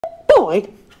boy.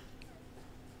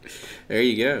 There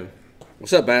you go.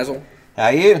 What's up, Basil? How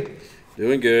you?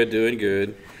 Doing good, doing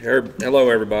good. Hello,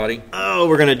 everybody. Oh,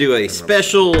 we're going to do a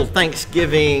special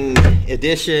Thanksgiving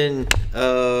edition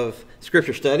of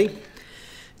Scripture Study.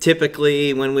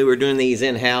 Typically, when we were doing these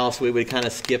in-house, we would kind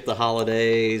of skip the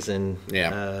holidays, and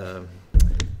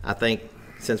I think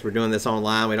since we're doing this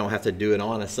online, we don't have to do it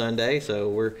on a Sunday, so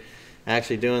we're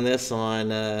actually doing this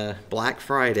on Black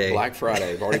Friday. Black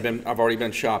Friday. I've already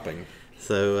been shopping.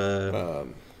 So,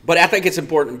 but I think it's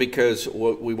important because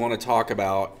what we want to talk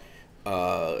about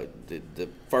the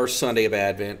first Sunday of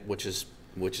Advent, which is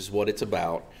what it's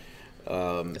about.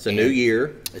 it's a new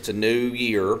year. It's a new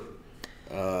year.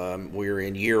 We're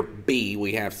in year B.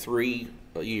 We have 3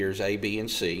 years, A, B, and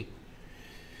C.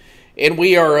 And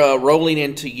we are rolling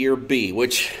into year B,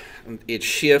 which it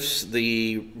shifts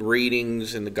the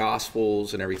readings and the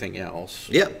Gospels and everything else.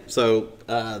 Yep. So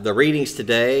the readings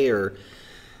today are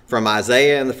from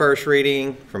Isaiah in the first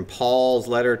reading, from Paul's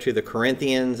letter to the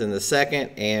Corinthians in the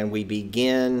second, and we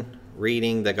begin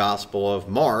reading the Gospel of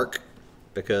Mark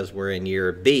because we're in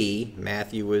year B.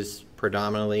 Matthew was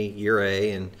predominantly year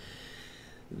A, and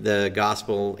the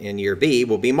Gospel in year B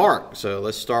will be Mark. So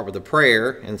let's start with a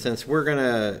prayer. And since we're going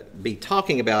to be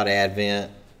talking about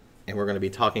Advent and we're going to be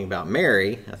talking about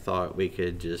Mary, I thought we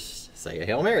could just say a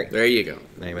Hail Mary. There you go.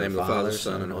 Name of the Father,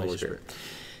 Son, and Holy Spirit.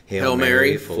 Hail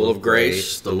Mary, full of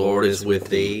grace, the Lord is with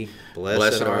thee.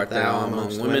 Blessed art thou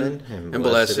among women, and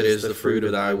blessed is the fruit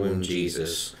of thy womb,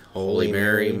 Jesus. Holy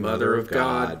Mary, Mother of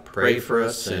God, pray for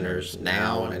us sinners,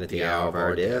 now and at the hour of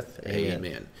our death.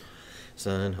 Amen.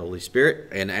 Son, Holy Spirit.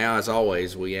 And as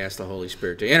always, we ask the Holy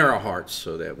Spirit to enter our hearts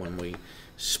so that when we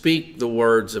speak the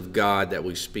words of God, that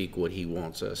we speak what he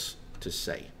wants us to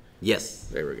say. Yes.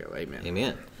 There we go. Amen.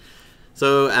 Amen.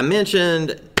 So I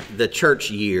mentioned the church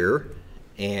year,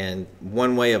 and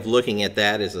one way of looking at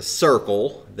that is a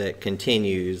circle that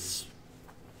continues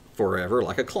forever,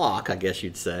 like a clock, I guess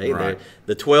you'd say. Right.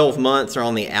 The 12 months are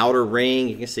on the outer ring.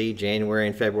 You can see January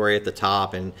and February at the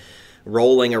top, and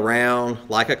rolling around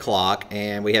like a clock,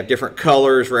 and we have different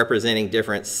colors representing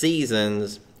different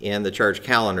seasons in the church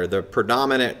calendar. The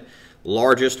predominant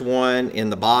largest one in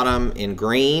the bottom in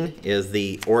green is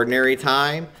the ordinary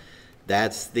time.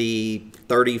 That's the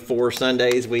 34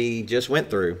 Sundays we just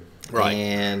went through. Right.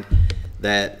 And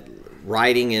that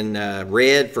writing in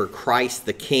red for Christ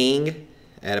the King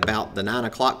at about the 9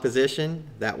 o'clock position,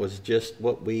 that was just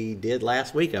what we did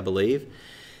last week, I believe.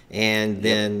 And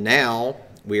then now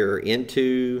we're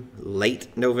into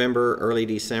late November, early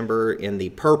December in the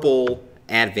purple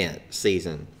Advent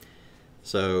season.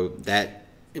 So that...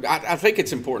 I think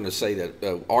it's important to say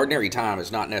that ordinary time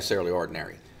is not necessarily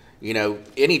ordinary. You know,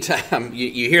 anytime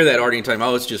you hear that ordinary time,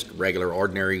 oh, it's just regular,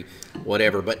 ordinary,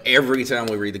 whatever. But every time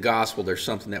we read the gospel, there's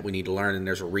something that we need to learn, and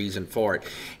there's a reason for it.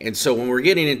 And so when we're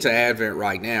getting into Advent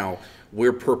right now,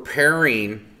 we're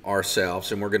preparing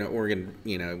ourselves, and we're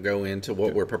gonna go into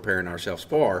what we're preparing ourselves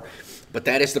for. But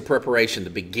that is the preparation, the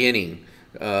beginning.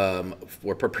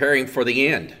 We're preparing for the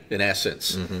end, in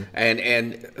essence. Mm-hmm.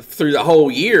 And through the whole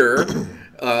year,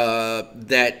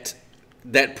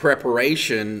 that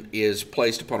preparation is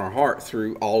placed upon our heart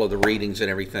through all of the readings and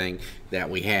everything that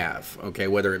we have. Okay,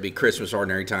 whether it be Christmas,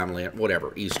 ordinary time, Lent,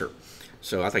 whatever, Easter.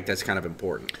 So I think that's kind of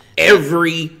important.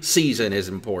 Every season is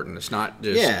important. It's not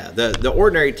just... Yeah, the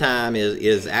ordinary time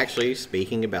is actually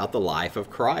speaking about the life of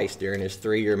Christ during his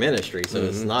 3-year ministry. So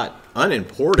it's not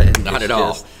unimportant. Not it's at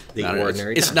all. Just the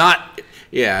ordinary it's time. not...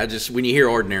 Yeah, just when you hear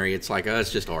ordinary, it's like, oh,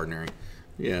 it's just ordinary.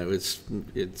 Yeah,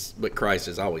 but Christ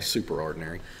is always super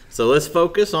ordinary. So let's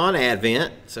focus on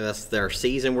Advent. So that's our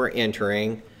season we're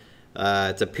entering.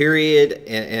 It's a period,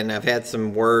 and I've had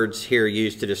some words here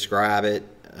used to describe it.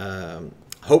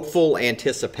 Hopeful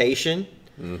anticipation.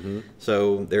 Mm-hmm.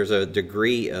 So there's a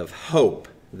degree of hope,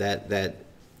 that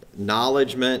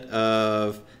acknowledgement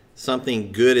of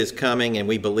something good is coming, and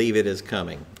we believe it is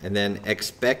coming. And then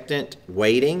expectant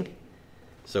waiting.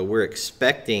 So we're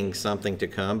expecting something to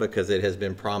come because it has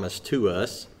been promised to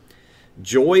us.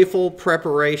 Joyful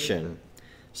preparation.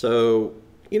 So,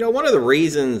 one of the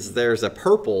reasons there's a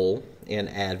purple in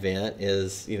Advent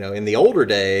is, in the older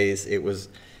days, it was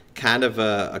kind of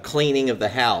a cleaning of the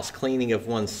house, cleaning of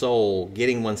one's soul,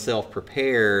 getting oneself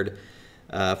prepared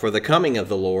for the coming of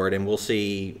the Lord. And we'll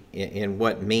see in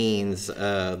what means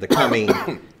the coming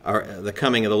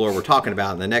of the Lord we're talking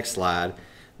about in the next slide.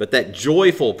 But that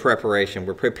joyful preparation,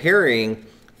 we're preparing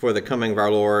for the coming of our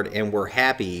Lord, and we're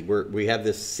happy. We have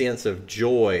this sense of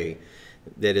joy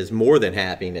that is more than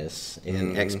happiness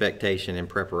in expectation and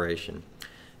preparation.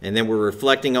 And then we're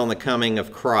reflecting on the coming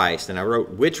of Christ. And I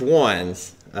wrote which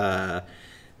ones,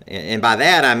 and by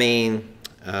that I mean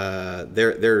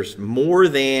there's more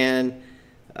than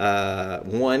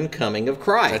one coming of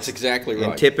Christ. That's exactly right.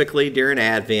 And typically during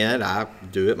Advent, I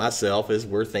do it myself, as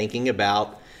we're thinking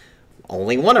about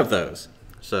only one of those.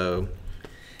 So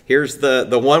here's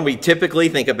the one we typically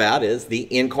think about is the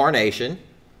incarnation,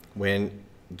 when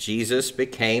Jesus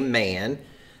became man,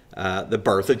 the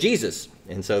birth of Jesus.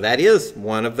 And so that is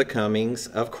one of the comings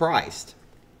of Christ.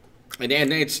 And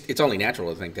it's only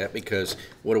natural to think that, because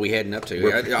what are we heading up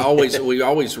to? We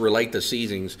always relate the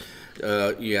seasons.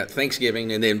 You got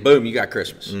Thanksgiving, and then boom, you got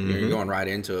Christmas. You're going right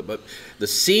into it. But the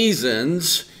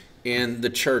seasons in the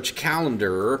church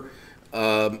calendar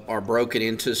are broken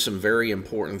into some very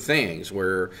important things.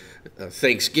 Where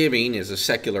Thanksgiving is a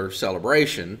secular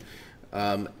celebration,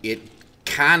 it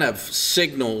kind of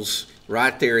signals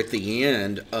right there at the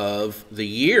end of the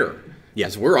year.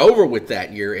 Yes, we're over with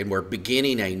that year, and we're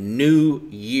beginning a new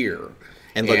year.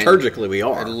 And liturgically we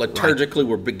are. And liturgically, right,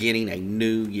 we're beginning a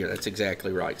new year. That's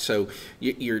exactly right. So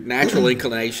your natural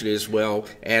inclination is, well,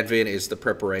 Advent is the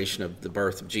preparation of the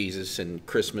birth of Jesus and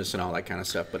Christmas and all that kind of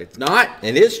stuff. But it's not.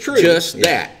 And it's true. Just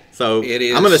that. So it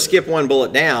is. I'm going to skip one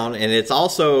bullet down, and it's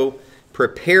also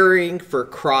preparing for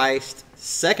Christ's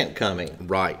second coming.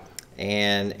 Right.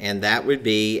 And that would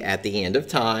be at the end of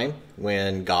time,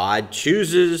 when God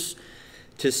chooses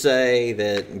to say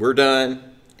that we're done,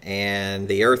 and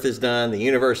the earth is done, the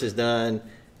universe is done,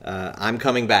 I'm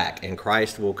coming back. And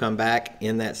Christ will come back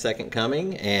in that second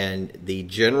coming, and the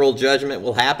general judgment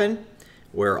will happen,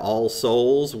 where all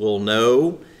souls will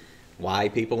know why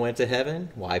people went to heaven,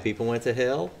 why people went to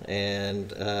hell, and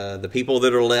the people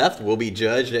that are left will be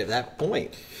judged at that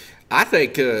point. I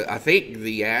think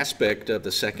the aspect of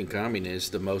the second coming is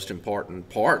the most important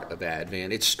part of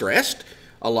Advent. It's stressed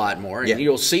a lot more, and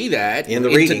you'll see that in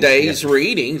today's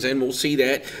readings, and we'll see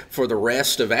that for the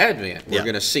rest of Advent. We're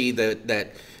going to see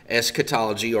that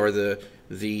eschatology, or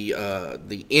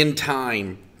the end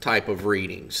time type of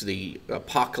readings, the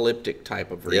apocalyptic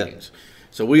type of readings.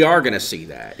 So we are going to see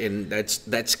that, and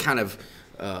that's kind of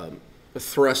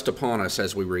thrust upon us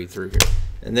as we read through here.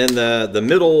 And then the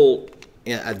middle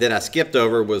that I skipped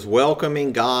over was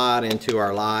welcoming God into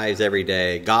our lives every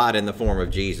day. God in the form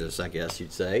of Jesus, I guess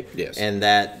you'd say. Yes. And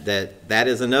that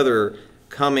is another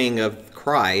coming of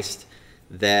Christ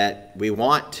that we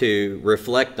want to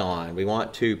reflect on. We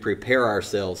want to prepare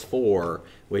ourselves for,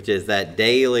 which is that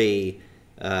daily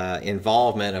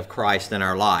involvement of Christ in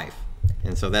our life.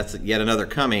 And so that's yet another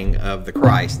coming of the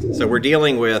Christ. So we're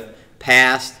dealing with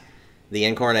past, the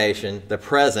incarnation, the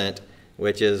present,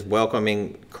 which is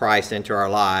welcoming Christ into our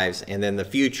lives, and then the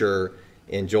future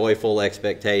in joyful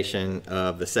expectation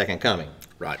of the second coming.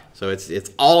 Right. So it's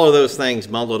all of those things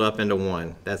bundled up into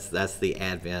one. That's the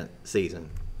Advent season.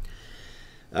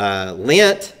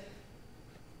 Lent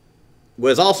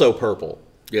was also purple.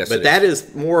 Yes, but that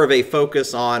is more of a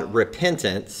focus on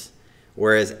repentance,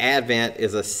 whereas Advent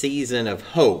is a season of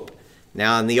hope.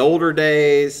 Now, in the older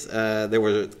days, there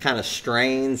were kind of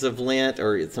strains of Lent,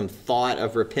 or some thought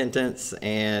of repentance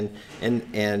and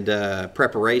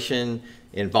preparation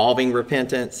involving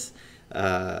repentance.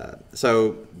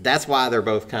 So that's why they're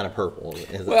both kind of purple.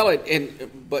 Well,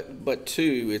 but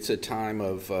too, it's a time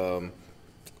of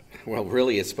well,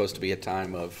 really, it's supposed to be a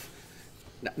time of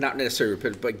not necessarily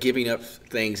repentance, but giving up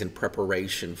things in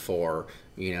preparation for,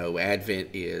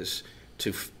 Advent is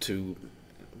to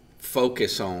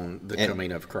focus on the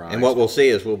coming of Christ. And what we'll see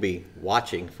is we'll be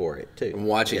watching for it too.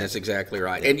 Watching, that's exactly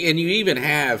right. And you even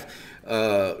have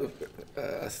a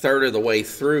third of the way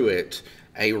through it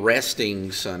a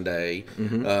resting Sunday,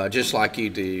 just like you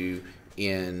do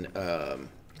in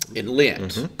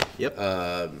Lent.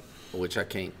 Yep. Which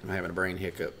I'm having a brain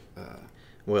hiccup.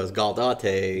 Was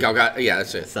Gaudete? Yeah,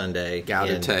 that's it. Sunday.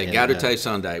 Gaudete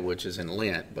Sunday, which is in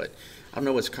Lent, but I don't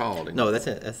know what it's called. No, that's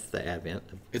it. That's the Advent.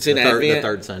 It's in Advent. The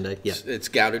third Sunday. Yeah, it's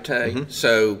Gaudete.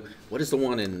 So, what is the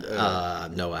one in?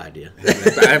 No idea.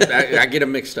 I get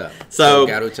them mixed up. So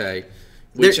Gaudete,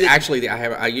 which actually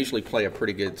I usually play a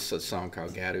pretty good song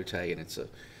called Gaudete, and it's a.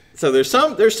 So there's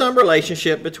some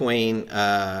relationship between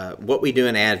what we do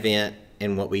in Advent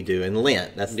and what we do in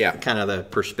Lent. That's kind of the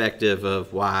perspective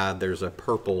of why there's a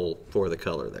purple for the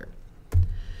color there.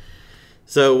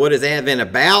 So what is Advent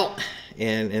about?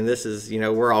 And this is,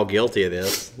 we're all guilty of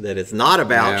this, that it's not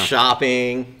about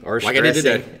shopping or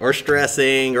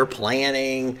stressing or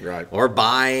planning or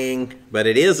buying, but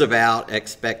it is about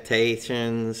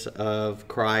expectations of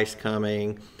Christ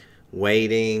coming,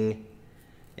 waiting,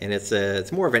 and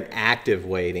it's more of an active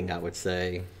waiting, I would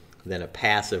say, than a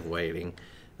passive waiting,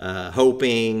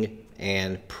 hoping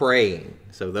and praying.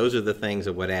 So those are the things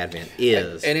of what Advent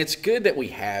is. And it's good that we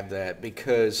have that,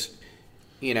 because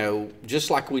just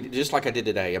like I did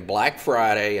today, a Black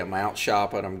Friday, I'm out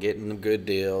shopping, I'm getting the good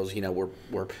deals.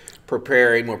 We're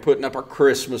preparing, we're putting up our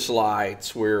Christmas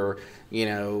lights, we're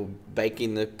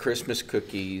baking the Christmas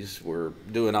cookies, we're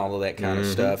doing all of that kind of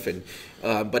stuff. And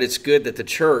but it's good that the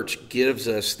church gives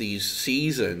us these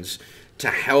seasons to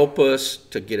help us,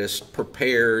 to get us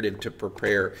prepared and to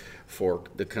prepare for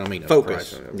the coming of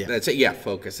Focus. Christ. Yeah. That's it. Yeah,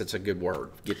 focus. That's a good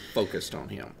word. Get focused on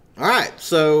Him. All right,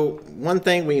 so one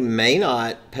thing we may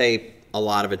not pay a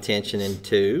lot of attention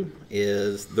into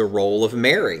is the role of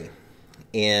Mary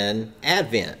in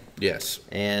Advent. Yes.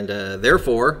 And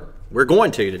therefore, we're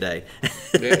going to today.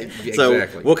 Yeah, So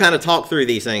exactly. we'll kind of talk through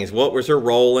these things. What was her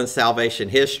role in salvation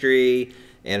history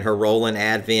and her role in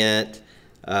Advent?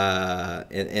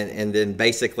 And then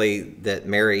basically that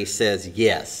Mary says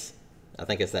yes. I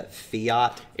think it's that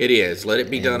fiat. It is. Let it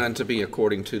be done unto me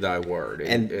according to thy word.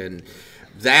 And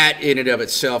that in and of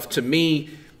itself, to me,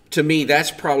 that's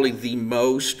probably the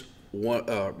most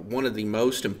one of the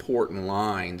most important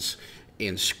lines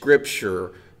in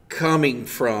Scripture, coming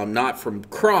from, not from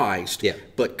Christ,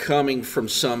 but coming from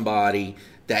somebody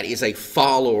that is a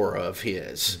follower of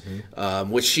His,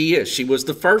 which she is. She was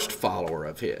the first follower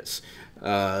of His.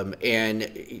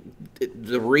 And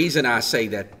the reason I say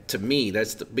that, to me,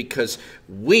 because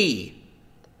we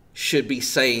should be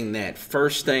saying that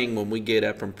first thing when we get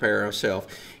up and prepare ourselves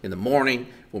in the morning,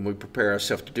 when we prepare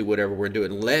ourselves to do whatever we're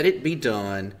doing. Let it be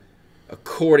done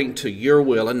according to your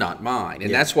will and not mine.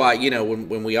 And that's why,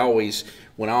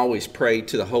 when I always pray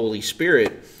to the Holy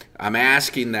Spirit, I'm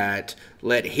asking that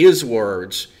let His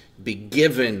words be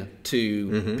given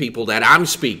to people that I'm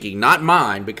speaking, not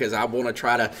mine, because I want to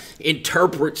try to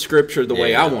interpret Scripture the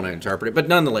way I want to interpret it. But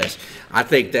nonetheless, I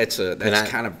think that's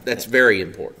very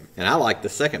important. And I like the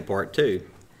second part too.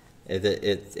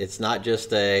 It's not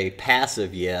just a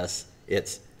passive yes.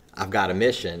 It's I've got a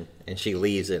mission, and she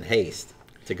leaves in haste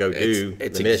to go do the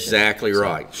mission. It's exactly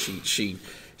right. She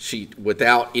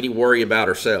without any worry about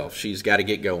herself, she's got to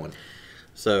get going.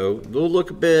 So we'll look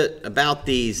a bit about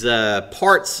these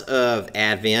parts of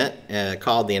Advent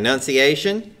called the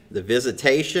Annunciation, the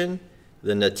Visitation,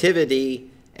 the Nativity,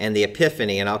 and the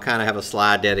Epiphany. And I'll kind of have a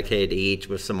slide dedicated to each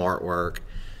with some artwork.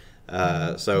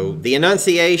 So the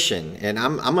Annunciation, and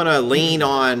I'm going to lean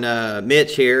on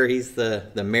Mitch here. He's the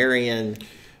Marian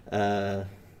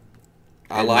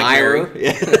I like Mary.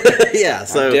 Yeah,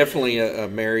 so I'm definitely a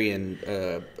Marian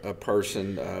a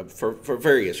person for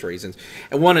various reasons,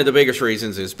 and one of the biggest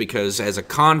reasons is because as a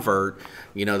convert,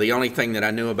 the only thing that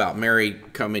I knew about Mary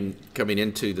coming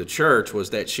into the church was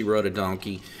that she rode a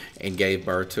donkey and gave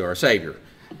birth to our Savior.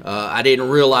 I didn't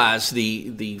realize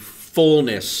the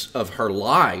fullness of her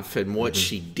life and what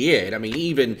she did. I mean,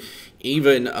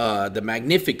 even the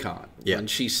Magnificat, when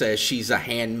she says she's a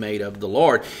handmaid of the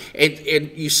Lord,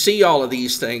 and you see all of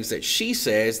these things that she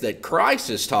says that Christ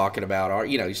is talking about.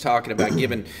 He's talking about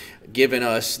giving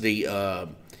us the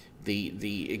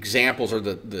examples or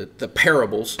the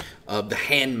parables of the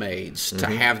handmaids to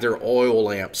have their oil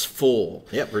lamps full.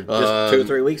 Yep, just 2 or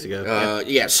 3 weeks ago.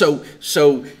 So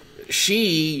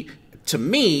she, to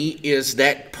me, is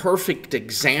that perfect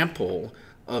example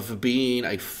of being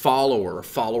a follower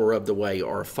of the way,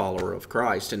 or a follower of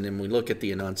Christ. And then we look at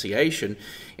the Annunciation,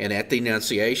 and at the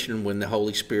Annunciation, when the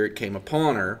Holy Spirit came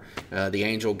upon her, the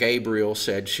angel Gabriel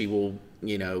said she will,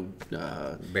 bear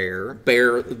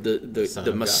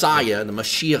the Messiah, the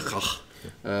Mashiach,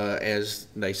 as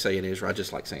they say in Israel. I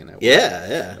just like saying that word.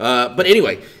 Yeah. But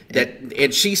anyway,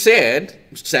 and she said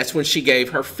that's when she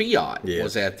gave her fiat,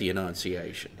 was at the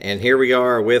Annunciation. And here we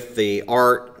are with the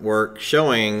artwork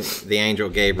showing the angel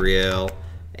Gabriel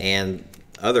and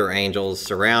other angels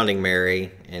surrounding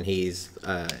Mary, and he's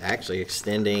actually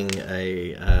extending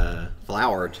a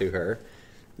flower to her.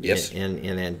 Yes.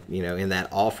 In that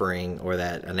offering or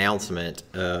that announcement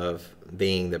of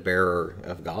being the bearer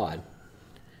of God.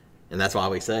 And that's why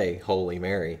we say Holy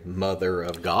Mary, Mother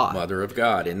of God. Mother of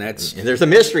God. And there's a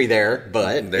mystery there,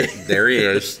 but there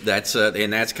is.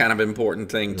 And that's kind of an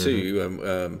important thing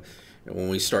too. When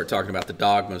we start talking about the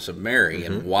dogmas of Mary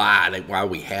and why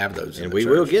we have those in and the we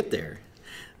church. will get there.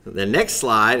 The next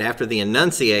slide, after the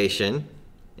Annunciation,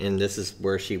 and this is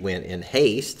where she went in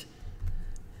haste,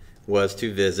 was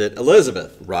to visit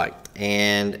Elizabeth. Right.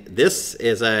 And this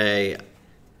is a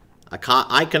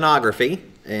iconography,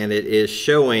 and it is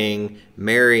showing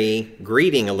Mary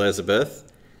greeting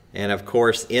Elizabeth. And of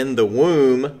course, in the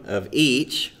womb of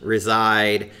each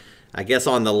reside, I guess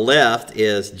on the left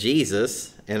is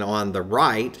Jesus, and on the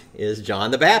right is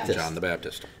John the Baptist. John the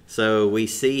Baptist. So we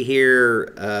see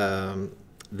here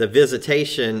the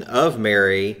visitation of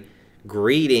Mary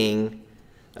greeting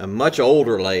a much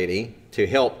older lady, to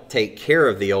help take care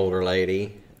of the older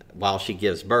lady while she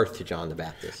gives birth to John the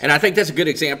Baptist. And I think that's a good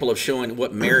example of showing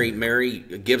what Mary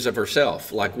gives of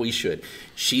herself, like we should.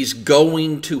 She's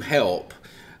going to help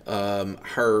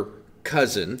her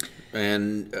cousin,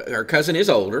 and her cousin is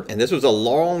older. And this was a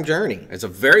long journey. It's a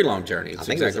very long journey. I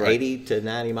think it was 80 to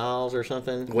 90 miles or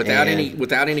something. Without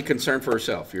any concern for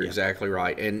herself. You're exactly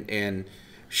right. And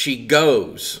she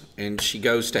goes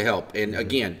to help. And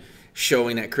again,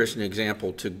 showing that Christian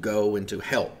example to go and to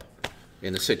help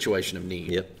in a situation of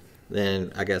need. Yep.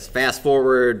 Then I guess fast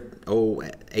forward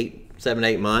 7,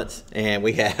 8 months, and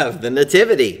we have the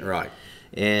Nativity. Right.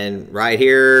 And right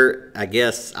here, I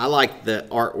guess I like the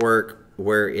artwork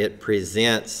where it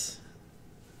presents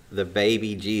the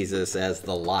baby Jesus as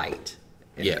the light.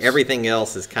 And yes. Everything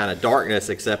else is kind of darkness,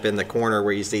 except in the corner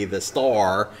where you see the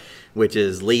star, which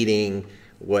is leading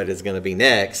what is going to be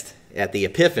next at the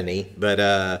Epiphany.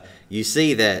 But you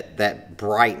see that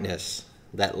brightness,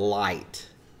 that light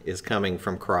is coming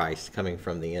from Christ, coming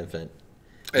from the infant.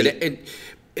 And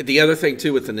the other thing,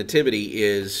 too, with the Nativity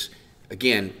is,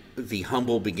 again, the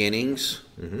humble beginnings,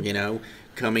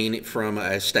 coming from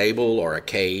a stable or a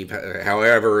cave,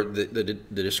 however the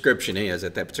description is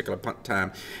at that particular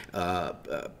time.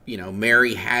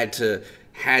 Mary had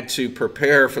to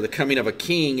prepare for the coming of a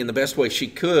king in the best way she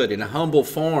could, in humble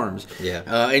forms. Yeah.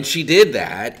 And she did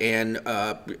that and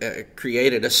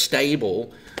created a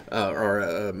stable or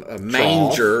a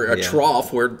manger, a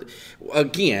trough, where,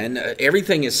 again,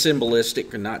 everything is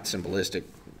symbolistic, or not symbolistic.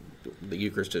 The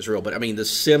Eucharist is real, but I mean the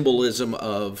symbolism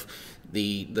of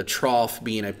the trough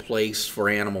being a place for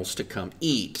animals to come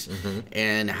eat,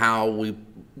 and how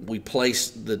we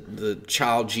place the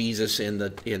child Jesus in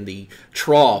the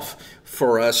trough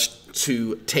for us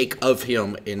to take of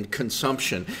him in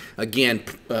consumption. Again,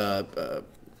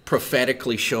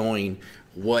 prophetically showing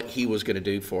what he was going to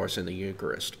do for us in the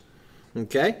Eucharist.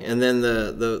 Okay, and then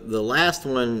the last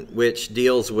one, which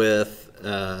deals with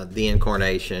the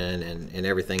incarnation and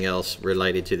everything else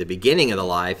related to the beginning of the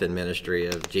life and ministry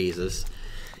of Jesus,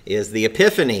 is the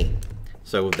Epiphany.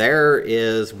 So there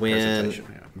is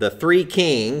when the three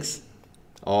kings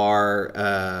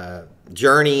are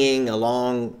journeying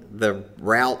along the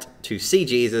route to see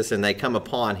Jesus, and they come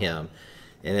upon him.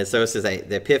 And so it says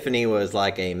the Epiphany was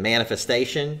like a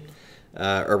manifestation,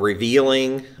 a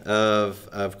revealing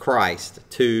of Christ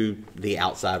to the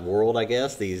outside world, I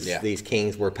guess. These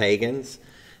kings were pagans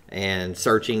and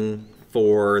searching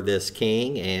for this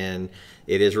king, and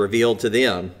it is revealed to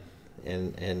them,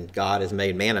 and God is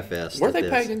made manifest. Were they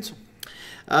pagans?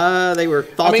 They were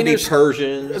thought to be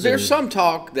Persians. There's some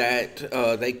talk that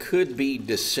they could be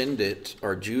descendant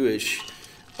or Jewish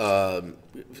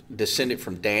descendant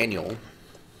from Daniel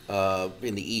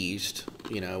in the East.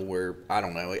 Where I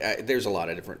don't know. There's a lot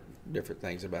of different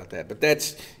things about that, but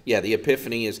that's the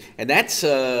Epiphany is, and that's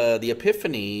the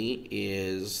Epiphany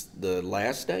is the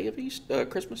last day of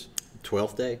Christmas.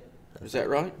 12th day. Is that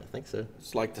right? I think so.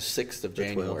 It's like the 6th of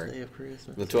January. 12th day of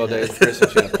Christmas. The 12th day of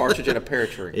Christmas. Yeah, partridge in a pear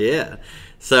tree. Yeah.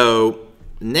 So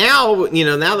now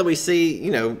that we see,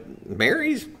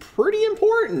 Mary's pretty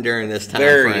important during this time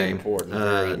frame. Very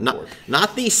important.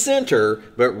 Not the center,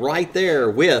 but right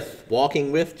there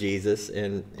walking with Jesus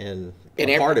and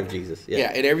part of Jesus.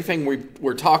 Yeah, and everything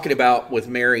we're talking about with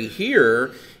Mary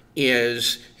here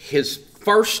is his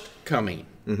first coming,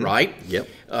 right? Yep.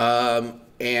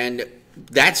 And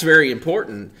that's very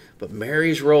important, but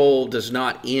Mary's role does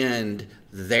not end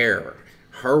there.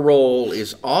 Her role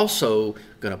is also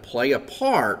going to play a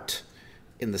part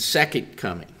in the second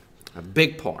coming, a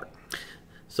big part.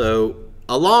 So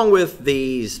along with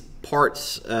these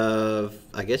parts of,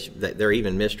 I guess they're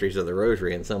even mysteries of the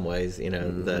Rosary in some ways, we're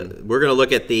going to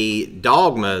look at the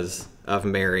dogmas of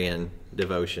Marian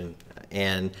devotion.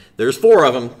 And there's 4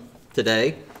 of them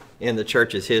today in the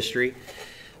Church's history.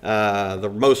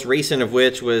 The most recent of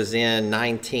which was in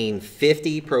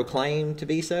 1950, proclaimed to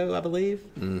be so, I believe.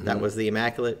 That was the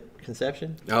Immaculate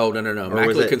Conception. Oh, no.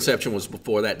 Immaculate Conception was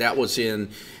before that. That was in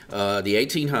the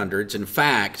 1800s. In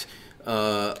fact,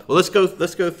 well, let's go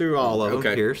through all of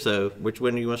them here. So, which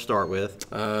one do you want to start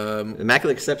with?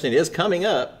 Immaculate Conception is coming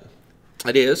up.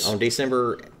 It is on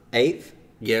December 8th.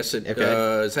 Yes.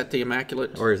 Is that the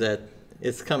Immaculate, or is that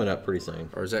it's coming up pretty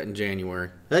soon, or is that in January?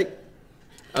 Hey.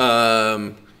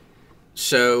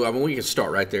 So we can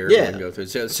start right there. Yeah. And go through.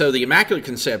 So the Immaculate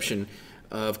Conception,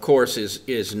 of course,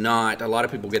 is not. A lot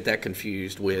of people get that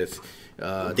confused with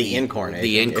the incarnation,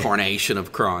 the incarnation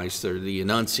of Christ, or the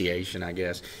Annunciation, I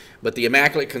guess. But the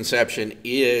Immaculate Conception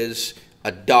is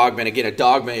a dogma. And again, a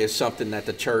dogma is something that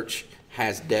the Church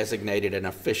has designated an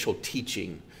official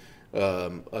teaching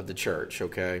of the church.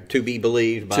 Okay, To be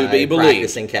believed by To be believed.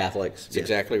 practicing Catholics. that's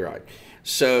exactly right.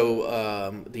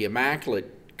 So the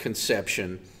Immaculate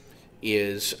Conception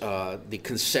is the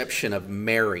conception of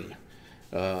Mary,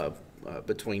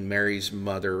 between Mary's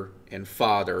mother and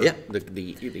father. Yeah.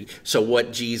 So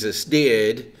what Jesus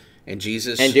did, and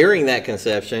Jesus And during that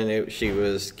conception, she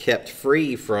was kept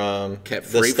free from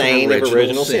kept the free stain from of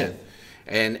original sin.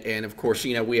 And of course,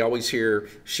 we always hear,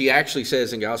 she actually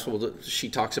says in gospel that she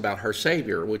talks about her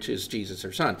Savior, which is Jesus,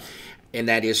 her son. And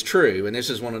that is true. And this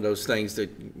is one of those things that,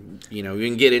 you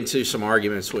can get into some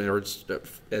arguments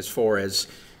as far as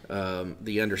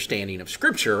the understanding of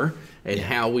Scripture and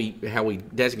how we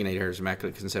designate her as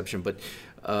Immaculate Conception. But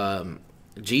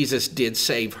Jesus did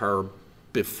save her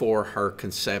before her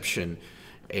conception,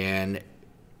 and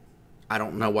I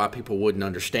don't know why people wouldn't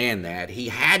understand that. He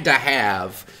had to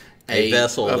have A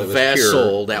vessel that was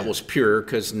that was pure,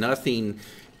 because nothing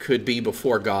could be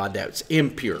before God that's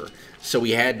impure. So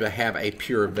he had to have a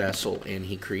pure vessel, and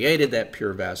he created that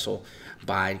pure vessel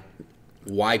by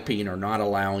wiping or not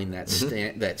allowing that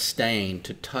that stain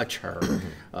to touch her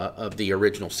of the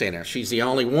original sin. Now, she's the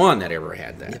only one that ever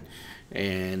had that,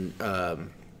 and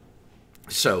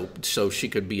so she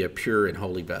could be a pure and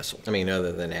holy vessel. I mean,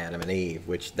 other than Adam and Eve,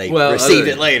 which they Well, received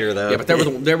other- it later, though. Yeah, but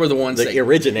they were the ones That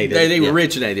originated it, They yeah.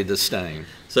 originated the stain.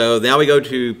 So now we go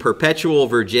to perpetual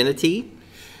virginity.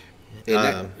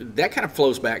 And that kind of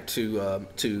flows back to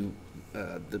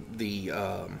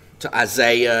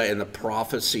Isaiah and the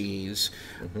prophecies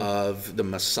of the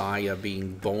Messiah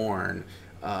being born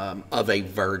of a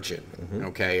virgin.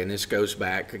 Okay, and this goes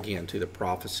back again to the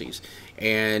prophecies,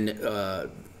 and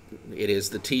it is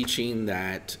the teaching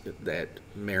that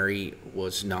Mary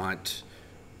was not.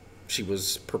 She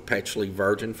was perpetually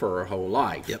virgin for her whole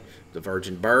life. Yep. The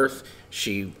virgin birth.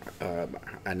 She,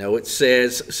 I know it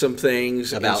says some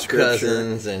things About in Scripture.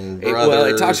 cousins and Well,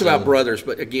 it talks brothers about and- brothers,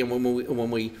 but again, when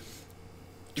we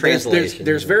Translation.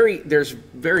 there's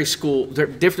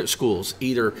different schools.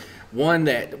 Either one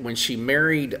that when she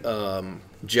married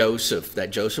Joseph,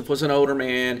 that Joseph was an older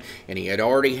man and he had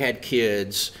already had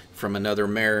kids from another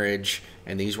marriage,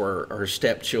 and these were her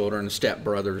stepchildren,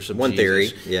 stepbrothers of One Jesus.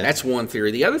 theory, yeah. That's one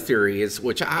theory. The other theory is,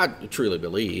 which I truly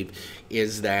believe,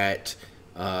 is that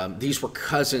these were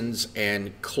cousins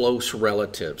and close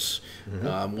relatives,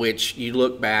 which you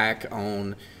look back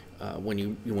on when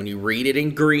you read it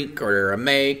in Greek or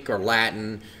Aramaic or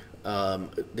Latin.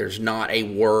 There's not a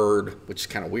word, which is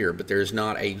kind of weird, but there's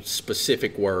not a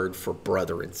specific word for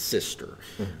brother and sister.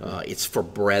 It's for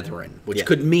brethren, which Yeah.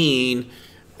 could mean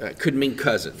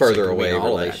cousins, Further It could mean away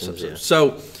all that relations, stuff. yeah.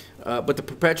 So, but the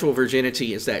perpetual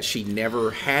virginity is that she never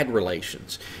had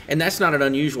relations, and that's not an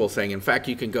unusual thing. In fact,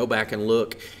 you can go back and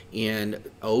look in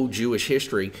old Jewish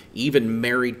history. Even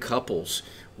married couples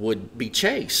would be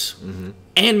chaste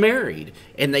and married,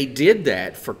 and they did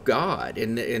that for God,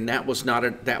 and that was not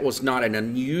an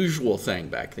unusual thing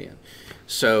back then.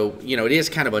 So it is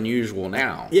kind of unusual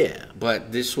now. Yeah.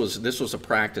 But this was a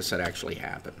practice that actually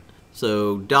happened.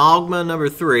 So dogma number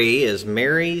 3 is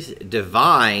Mary's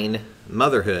divine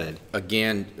motherhood.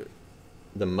 Again,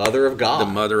 The mother of God. the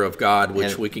Mother of God,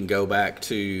 which And- we can go back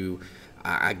to,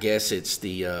 I guess it's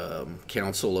the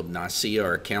Council of Nicaea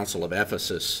or Council of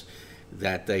Ephesus,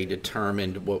 that they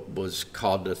determined what was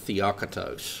called the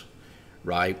Theokotos,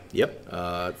 right? Yep.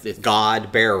 The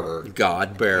God bearer.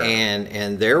 God bearer.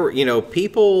 And there were,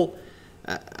 people,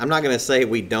 I'm not going to say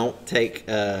we don't take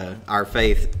our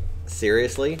faith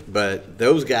seriously, but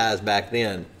those guys back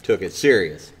then took it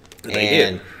serious. They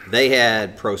and did. they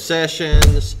had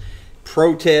processions,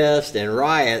 protests, and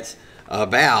riots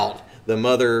about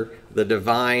the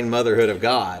divine motherhood of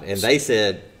God. And they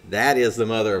said, that is the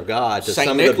mother of God. To St.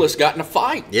 some Nicholas got in a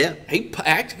fight. Yeah.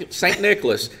 St.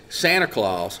 Nicholas, Santa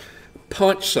Claus,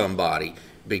 punched somebody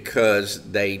because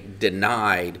they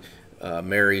denied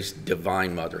Mary's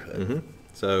divine motherhood.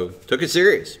 So took it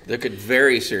serious. They took it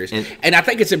very serious, and I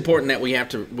think it's important that we have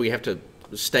to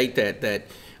state that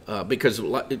because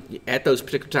at those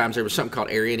particular times there was something called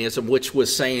Arianism, which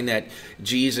was saying that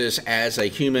Jesus as a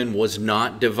human was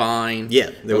not divine.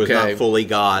 Yeah, there was not fully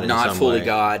God in not some fully way.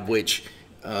 God, which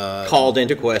Called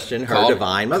into question her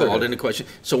divine motherhood. Called into question.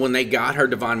 So when they got her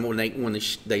divine, when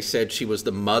they said she was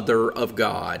the mother of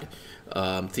God,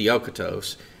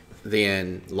 Theokotos,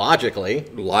 then Logically,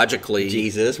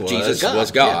 Jesus was God,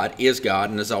 was God, is God,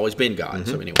 and has always been God.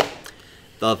 So anyway,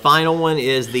 the final one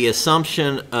is the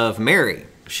Assumption of Mary.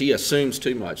 she assumes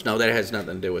too much. No, that has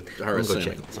nothing to do with her I'm gonna go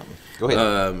assuming. check something. Go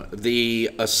ahead. The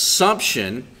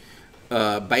assumption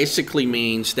basically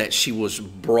means that she was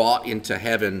brought into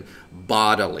heaven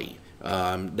bodily,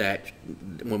 that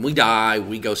when we die,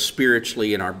 we go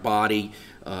spiritually and our body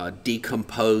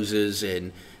decomposes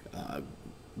and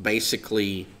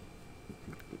basically,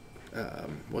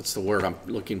 what's the word I'm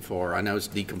looking for? I know it's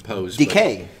decomposed.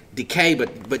 Decay. Decay,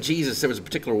 but Jesus, there was a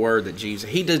particular word that Jesus,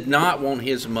 he did not want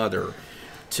his mother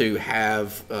to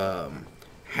have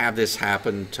this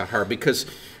happen to her, because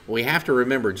we have to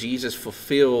remember Jesus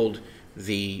fulfilled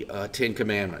the Ten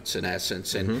Commandments in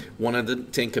essence, and one of the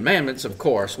Ten Commandments, of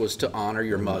course, was to honor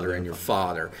your mother and your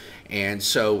father. And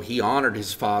so he honored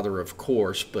his father, of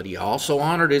course, but he also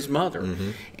honored his mother,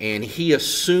 and he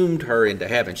assumed her into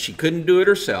heaven. She couldn't do it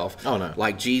herself,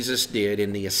 like Jesus did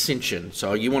in the ascension.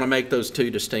 So you want to make those two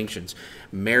distinctions.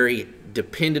 Mary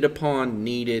depended upon,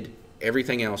 needed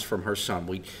everything else from her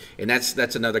son. And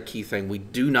that's another key thing. We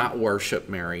do not worship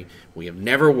Mary. We have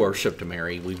never worshipped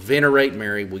Mary. We venerate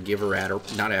Mary. We give her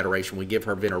not adoration. We give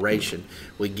her veneration.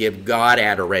 We give God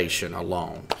adoration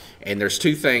alone. And there's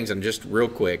two things, and just real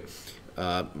quick,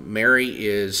 Mary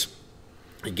is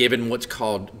given what's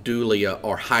called dulia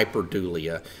or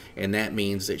hyperdulia, and that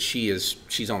means that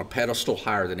she's on a pedestal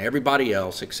higher than everybody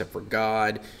else except for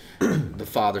God, the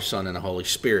Father, Son, and the Holy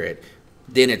Spirit.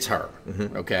 Then it's her,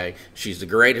 okay? She's the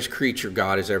greatest creature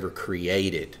God has ever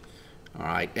created, all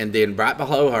right? And then right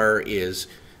below her is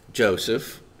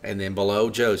Joseph, and then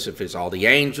below Joseph is all the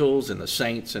angels and the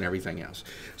saints and everything else.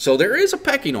 So there is a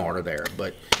pecking order there,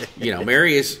 but, you know,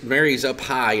 Mary's up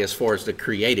high as far as the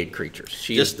created creatures.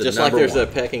 She is the just number like there's one.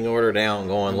 a pecking order down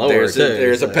going lower,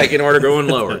 There's a pecking order going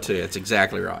lower, too. That's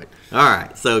exactly right. All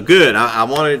right, so good. I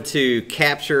wanted to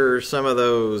capture some of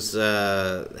those,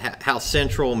 how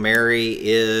central Mary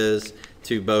is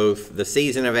to both the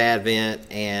season of Advent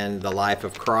and the life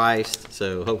of Christ.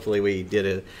 So hopefully we did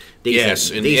a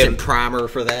decent primer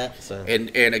for that. So.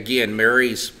 And again,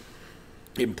 Mary's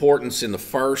importance in the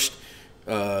first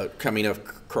coming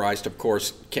of Christ, of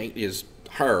course, is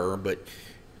her, but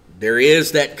there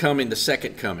is that coming, the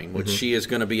second coming, which she is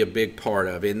going to be a big part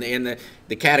of. And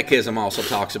the Catechism also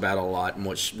talks about a lot and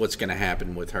what's going to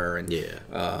happen with her. And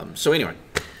so anyway.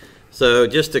 So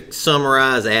just to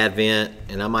summarize Advent,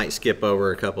 and I might skip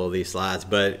over a couple of these slides,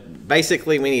 but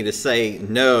basically we need to say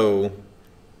no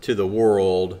to the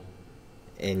world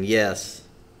and yes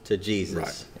to Jesus.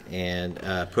 Right.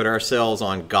 And put ourselves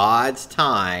on God's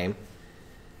time.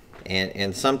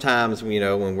 And sometimes, you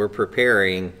know, when we're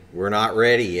preparing, we're not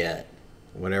ready yet.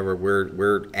 Whenever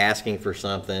we're asking for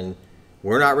something,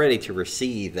 we're not ready to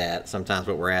receive that, sometimes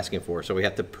what we're asking for. So we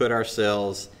have to put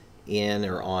ourselves in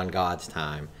or on God's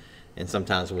time. And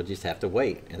sometimes we'll just have to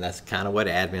wait. And that's kind of what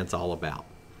Advent's all about.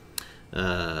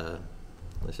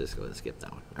 Let's just go ahead and skip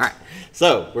that one. All right.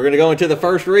 So we're going to go into the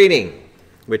first reading,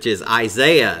 which is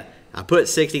Isaiah. I put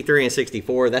 63 and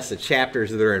 64. That's the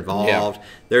chapters that are involved. Yeah.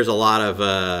 There's a lot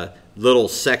of little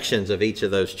sections of each of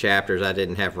those chapters. I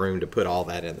didn't have room to put all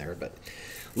that in there. But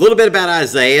a little bit about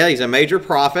Isaiah. He's a major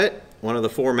prophet, one of the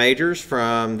four majors.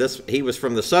 He was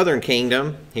from the southern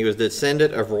kingdom. He was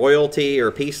descendant of royalty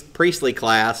or priestly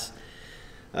class.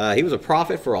 He was a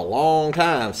prophet for a long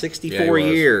time, 64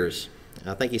 years.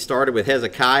 I think he started with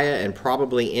Hezekiah and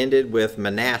probably ended with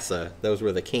Manasseh. Those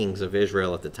were the kings of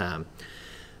Israel at the time.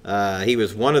 He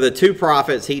was one of the two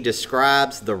prophets. He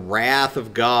describes the wrath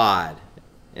of God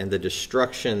and the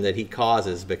destruction that he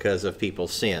causes because of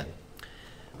people's sin.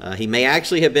 He may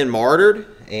actually have been martyred,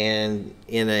 and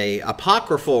in a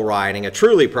apocryphal writing, a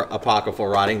truly apocryphal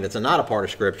writing that's not a part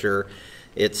of Scripture,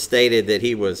 it's stated that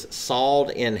he was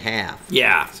sawed in half.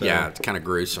 Yeah, so it's kind of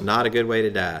gruesome. Not a good way to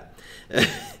die.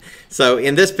 So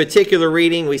in this particular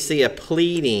reading, we see a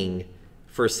pleading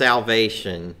for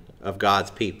salvation of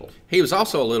God's people. He was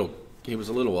also a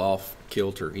little off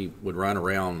kilter. He would run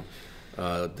around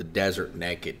the desert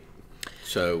naked.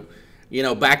 So, you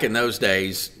know, back in those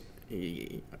days,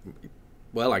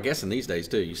 well, I guess in these days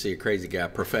too, you see a crazy guy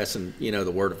professing, you know,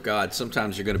 the word of God.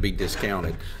 Sometimes you're going to be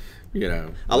discounted, you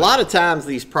know. A lot of times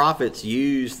these prophets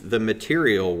use the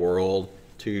material world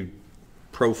to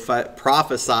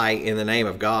prophesy in the name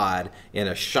of God in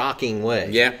a shocking way.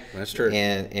 Yeah, that's true.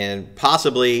 And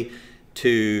possibly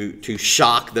to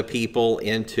shock the people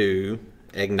into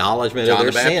acknowledgement of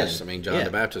their sin. I mean, John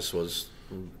the Baptist was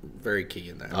very key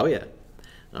in that. Oh, yeah.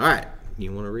 All right.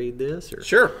 You want to read this? Or?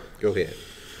 Sure. Go ahead.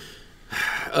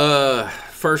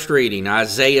 First reading,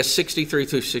 Isaiah 63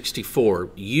 through 64.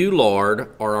 You,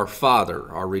 Lord, are our Father,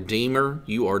 our Redeemer.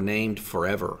 You are named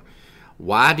forever.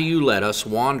 Why do you let us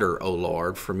wander, O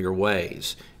Lord, from your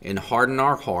ways, and harden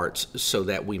our hearts so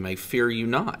that we may fear you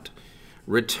not?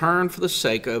 Return for the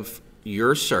sake of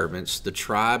your servants, the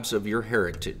tribes of your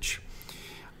heritage.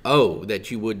 Oh,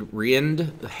 that you would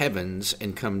rend the heavens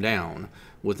and come down,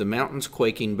 with the mountains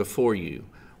quaking before you,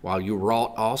 while you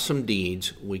wrought awesome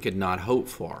deeds we could not hope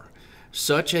for,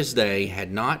 such as they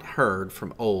had not heard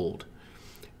from old.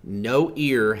 No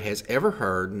ear has ever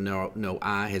heard, no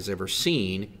eye has ever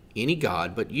seen any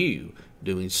God but you,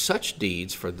 doing such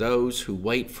deeds for those who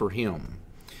wait for him.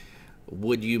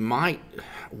 Would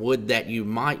that you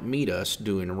might meet us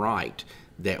doing right,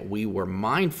 that we were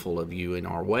mindful of you in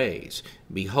our ways.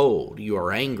 Behold, you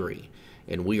are angry,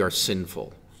 and we are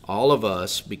sinful. All of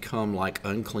us become like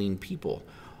unclean people.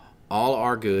 All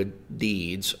our good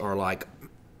deeds are like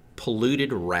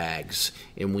polluted rags,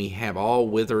 and we have all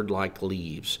withered like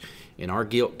leaves, and our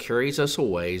guilt carries us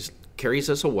away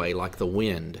like the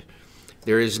wind.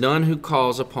 There is none who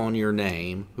calls upon your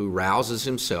name, who rouses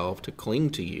himself to cling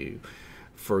to you,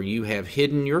 for you have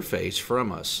hidden your face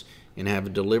from us, and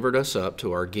have delivered us up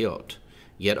to our guilt.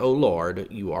 Yet, O Lord,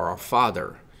 you are our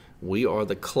Father. We are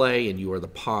the clay, and you are the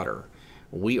potter.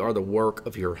 We are the work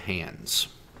of your hands.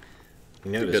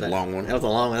 You notice Good that? long one. That was a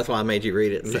long one. That's why I made you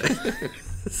read it.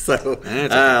 So,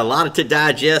 a lot to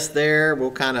digest there.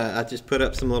 I just put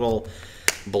up some little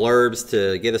blurbs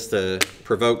to get us to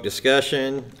provoke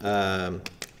discussion.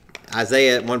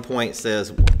 Isaiah at one point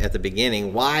says at the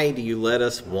beginning, "Why do you let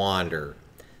us wander?"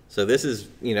 So this is,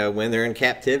 when they're in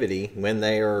captivity, when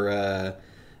they are,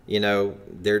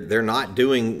 they're not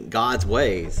doing God's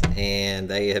ways, and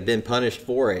they have been punished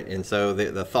for it. And so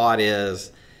the thought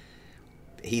is,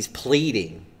 he's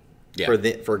pleading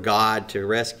for God to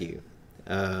rescue.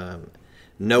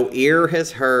 No ear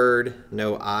has heard,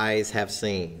 no eyes have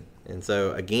seen. And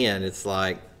so again, it's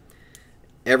like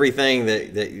everything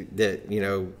that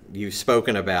you've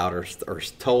spoken about or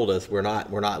told us, we're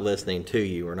not listening to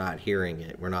you, we're not hearing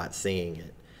it, we're not seeing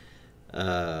it.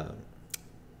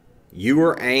 You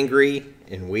are angry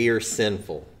and we are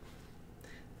sinful.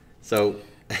 So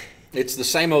it's the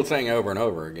same old thing over and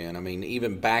over again. I mean,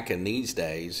 even back in these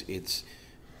days,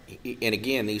 and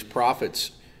again, these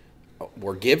prophets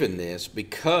were given this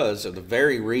because of the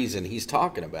very reason he's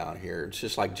talking about here. It's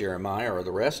just like Jeremiah or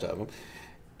the rest of them.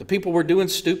 The people were doing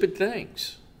stupid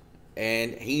things,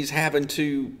 and he's having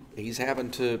to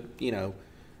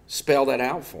spell that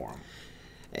out for them.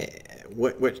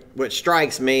 What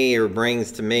strikes me or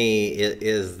brings to me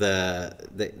is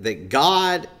that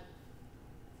God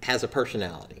has a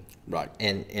personality, right?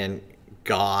 And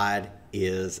God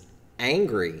is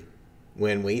angry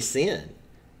when we sin.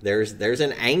 There's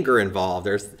an anger involved.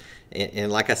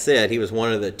 And like I said, he was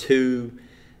one of the two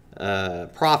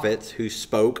prophets who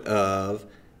spoke of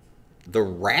the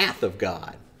wrath of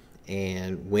God.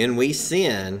 And when we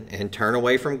sin and turn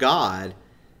away from God,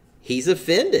 he's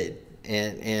offended.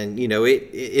 And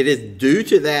it is due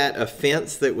to that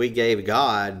offense that we gave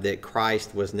God that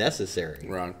Christ was necessary.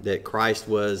 Right. That Christ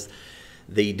was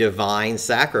the divine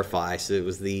sacrifice. It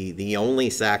was the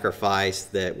only sacrifice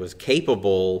that was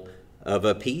capable of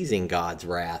appeasing God's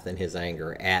wrath and his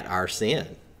anger at our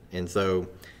sin. And so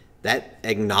that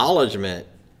acknowledgement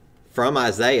from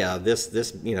Isaiah, this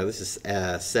is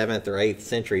 7th or 8th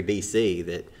century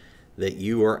BC, that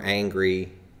you are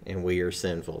angry and we are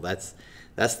sinful. That's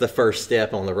the first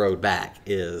step on the road back,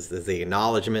 is the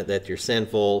acknowledgement that you're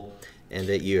sinful and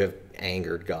that you have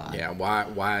angered God. Yeah,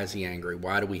 why is he angry?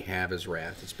 Why do we have his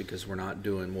wrath? It's because we're not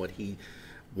doing what he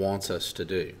wants us to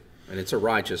do. And it's a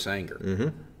righteous anger. Mm-hmm.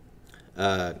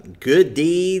 Good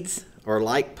deeds are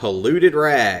like polluted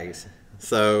rags.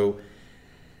 So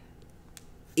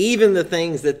even the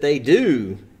things that they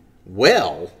do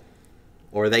well,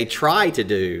 or they try to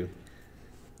do,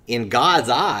 in God's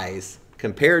eyes,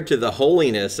 compared to the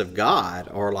holiness of God,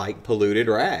 are like polluted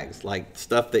rags, like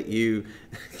stuff that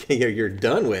you're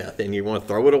done with and you want to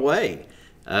throw it away.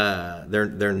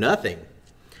 They're nothing.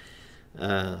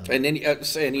 And then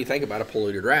you think about a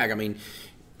polluted rag,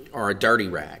 or a dirty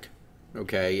rag,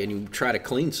 okay, and you try to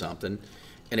clean something,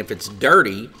 and if it's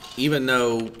dirty, even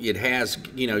though it has,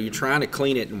 you're trying to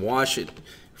clean it and wash it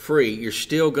free, you're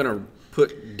still going to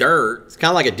put dirt. It's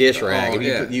kind of like a dish rag.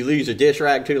 If you use a dish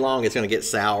rag too long, it's going to get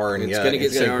sour and it's going to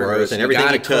get sour, gross, and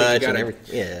everything you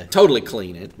touch, totally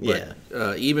clean it. But,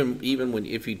 yeah. Even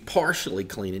if you partially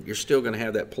clean it, you're still going to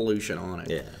have that pollution on it.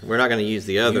 Yeah, we're not going to use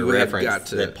the other reference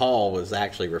that Paul was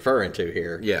actually referring to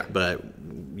here. Yeah, but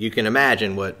you can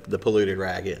imagine what the polluted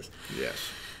rag is. Yes.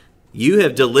 You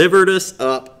have delivered us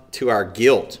up to our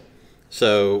guilt.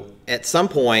 So at some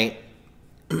point,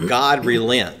 God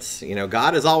relents.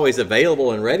 God is always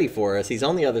available and ready for us. He's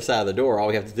on the other side of the door. All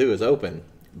we have to do is open.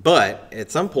 But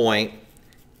at some point,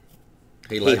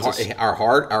 our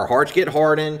hearts get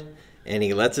hardened, and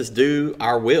he lets us do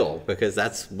our will, because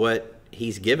that's what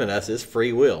he's given us, is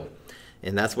free will.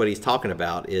 And that's what he's talking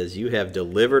about, is you have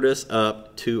delivered us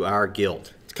up to our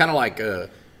guilt. It's kind of like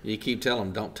you keep telling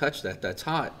them, don't touch that, that's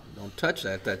hot. Don't touch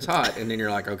that, that's hot. And then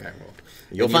you're like, okay, well,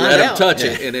 You'll you find let out. them touch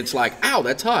it, and it's like, ow,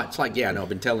 that's hot. It's like, yeah, no, I've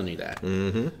been telling you that.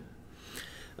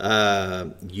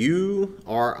 You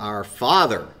are our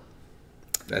Father.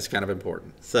 That's kind of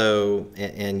important. So,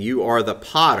 and you are the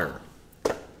potter.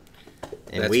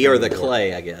 And That's we are very the important.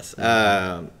 clay, I guess.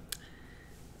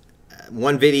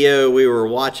 One video we were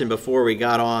watching before we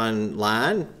got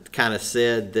online kind of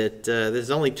said that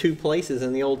there's only 2 places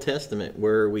in the Old Testament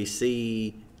where we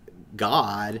see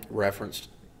God Referenced.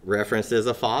 referenced as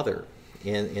a father.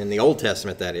 In the Old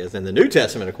Testament, that is. In the New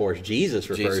Testament, of course, Jesus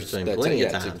refers to him that's plenty it,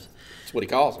 of yeah, times. That's what he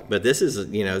calls him. But this is,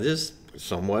 this is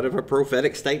somewhat of a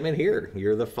prophetic statement here.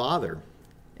 You're the father.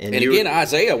 And again,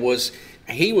 Isaiah was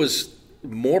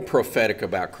more prophetic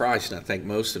about Christ than I think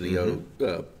most of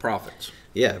the prophets.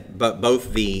 Yeah, but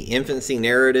both the infancy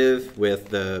narrative with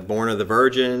the born of the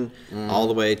virgin all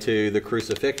the way to the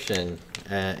crucifixion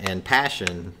and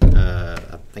passion,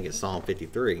 I think it's Psalm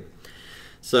 53.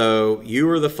 So you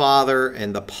are the father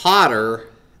and the potter,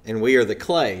 and we are the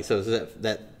clay. So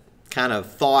that kind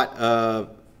of thought of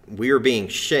we are being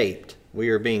shaped, we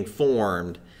are being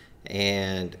formed,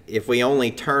 and if we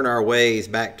only turn our ways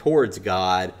back towards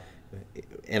God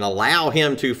and allow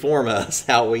him to form us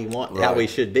how we want, how we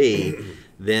should be,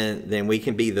 then we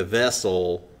can be the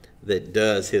vessel that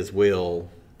does his will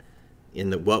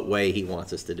in what way he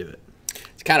wants us to do it.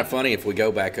 It's kind of funny if we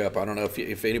go back up. I don't know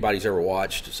if anybody's ever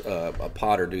watched a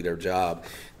potter do their job.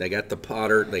 They got the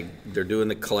potter, they're doing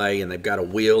the clay, and they've got a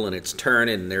wheel, and it's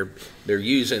turning, and they're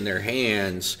using their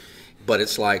hands, but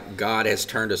it's like God has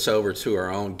turned us over to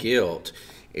our own guilt.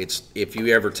 It's, if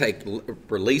you ever take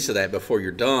release of that before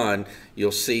you're done,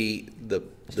 you'll see the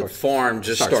form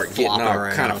just start getting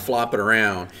all kind of flopping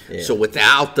around. Yeah. So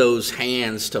without those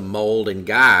hands to mold and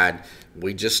guide,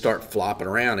 we just start flopping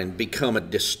around and become a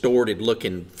distorted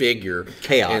looking figure.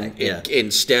 Chaotic,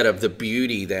 instead of the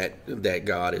beauty that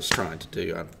God is trying to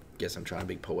do. I guess I'm trying to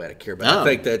be poetic here, but I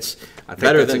think that's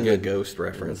better that's than the Ghost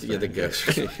reference. Yeah, the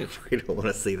Ghost. We don't want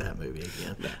to see that movie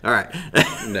again. No. All right.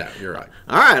 No, you're right.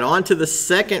 All right, on to the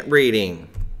second reading.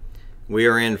 We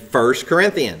are in 1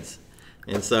 Corinthians.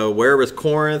 And so where was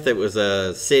Corinth? It was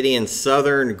a city in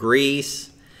southern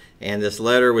Greece. And this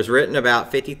letter was written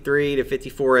about 53 to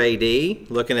 54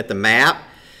 AD. Looking at the map,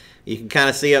 you can kind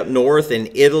of see up north in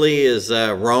Italy is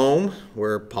Rome,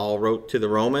 where Paul wrote to the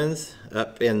Romans.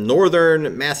 Up in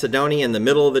northern Macedonia, in the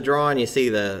middle of the drawing, you see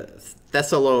the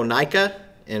Thessalonica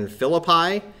and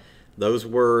Philippi. Those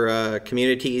were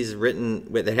communities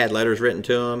that had letters written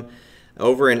to them.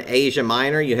 Over in Asia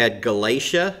Minor, you had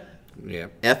Galatia,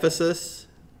 Ephesus,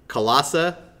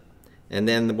 Colossae, and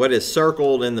then what is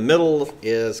circled in the middle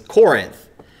is Corinth.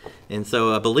 And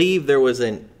so I believe there was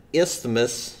an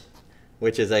isthmus,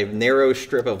 which is a narrow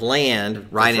strip of land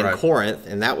right in Corinth,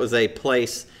 and that was a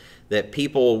place that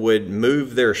people would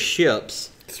move their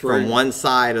ships from one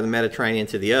side of the Mediterranean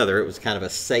to the other. It was kind of a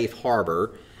safe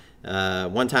harbor.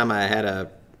 One time I had a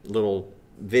little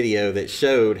video that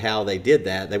showed how they did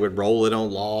that. They would roll it on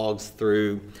logs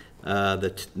through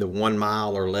the 1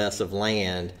 mile or less of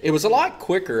land. It was a lot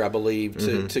quicker, I believe,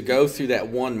 to go through that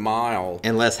 1 mile.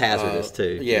 And less hazardous,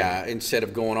 too. Yeah, instead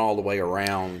of going all the way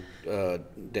around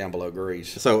down below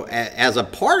Greece. So as a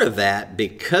part of that,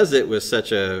 because it was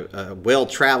such a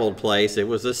well-traveled place, it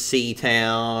was a sea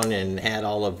town and had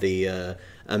all of the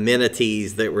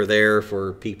amenities that were there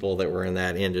for people that were in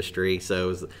that industry. So it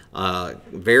was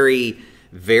very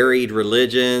varied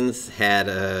religions. Had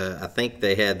I think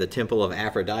they had the Temple of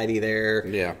Aphrodite there.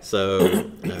 Yeah.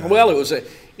 So well,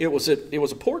 it was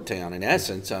a port town in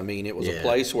essence. I mean, it was a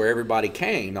place where everybody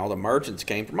came. All the merchants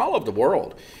came from all over the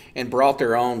world and brought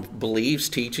their own beliefs,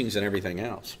 teachings, and everything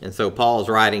else. And so Paul's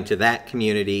writing to that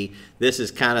community. This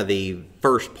is kind of the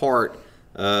first part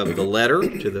of the letter,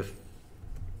 to the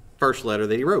first letter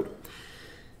that he wrote.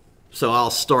 So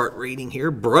I'll start reading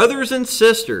here. Brothers and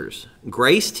sisters,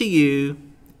 grace to you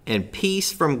and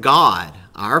peace from God,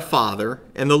 our Father,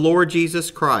 and the Lord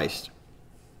Jesus Christ.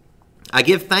 I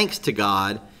give thanks to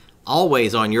God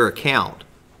always on your account,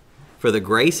 for the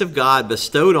grace of God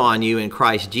bestowed on you in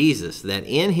Christ Jesus, that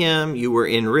in him you were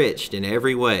enriched in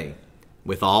every way,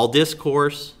 with all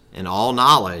discourse and all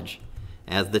knowledge,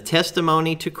 as the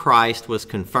testimony to Christ was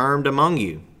confirmed among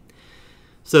you,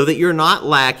 so that you're not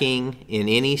lacking in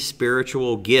any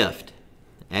spiritual gift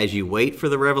as you wait for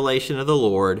the revelation of the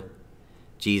Lord,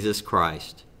 Jesus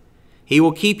Christ. He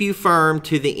will keep you firm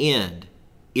to the end,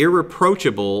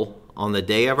 irreproachable on the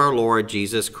day of our Lord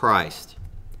Jesus Christ.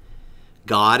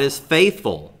 God is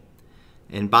faithful,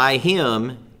 and by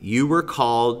him you were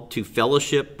called to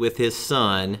fellowship with his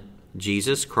Son,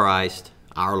 Jesus Christ,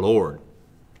 our Lord.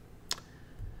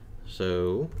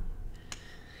 So,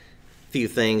 a few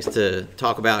things to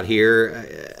talk about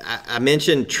here. I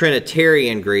mentioned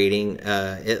Trinitarian greeting.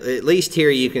 At least here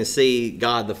you can see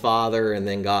God the Father and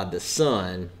then God the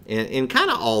Son. And kind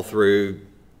of all through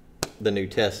the New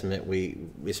Testament,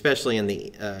 especially in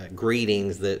the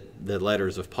greetings that the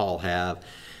letters of Paul have,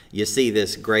 you see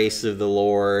this grace of the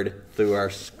Lord through our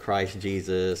Christ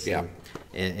Jesus. Yeah.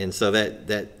 And so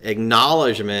that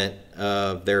acknowledgement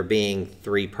of there being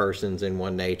three persons in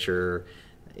one nature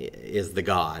is the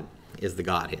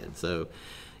Godhead. So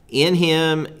in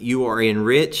him you are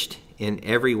enriched in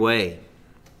every way.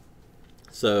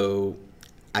 So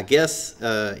I guess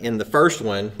in the first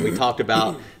one we talked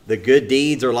about the good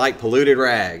deeds are like polluted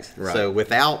rags. Right. So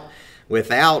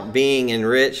without being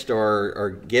enriched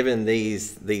or given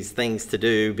these things to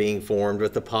do, being formed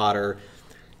with the potter,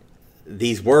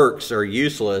 these works are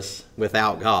useless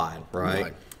without God,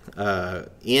 right?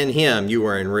 In him you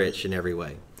are enriched in every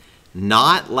way,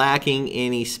 not lacking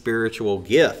any spiritual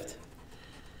gift.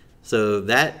 So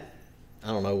that, I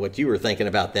don't know what you were thinking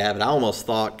about that, but I almost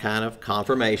thought kind of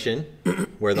confirmation,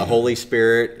 where the Holy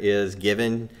Spirit is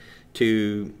given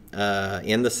to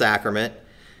in the sacrament,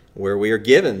 where we are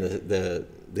given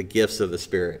the gifts of the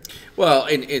Spirit. Well,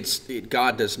 and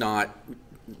God does not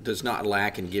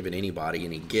lack in giving anybody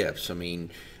any gifts. I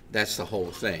mean, that's the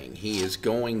whole thing. He is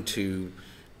going to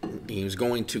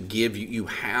give you. You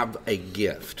have a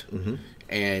gift,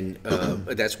 and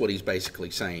that's what he's basically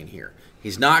saying here.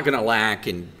 He's not going to lack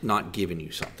in not giving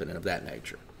you something of that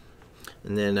nature.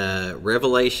 And then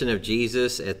revelation of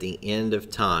Jesus at the end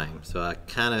of time. So I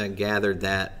kind of gathered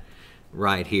that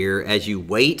right here. As you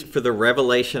wait for the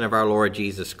revelation of our Lord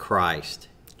Jesus Christ,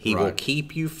 he will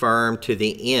keep you firm to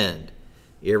the end,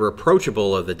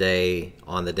 irreproachable on the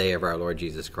day of our Lord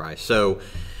Jesus Christ. So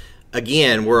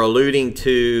again, we're alluding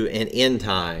to an end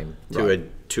time,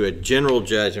 to a general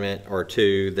judgment, or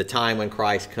to the time when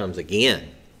Christ comes again.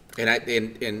 And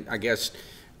I guess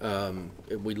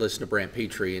we listen to Brant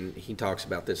Petrie, and he talks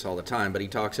about this all the time, but he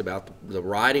talks about the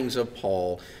writings of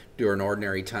Paul during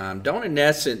ordinary time don't in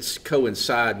essence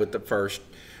coincide with the first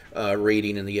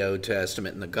reading in the Old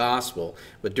Testament and the Gospel,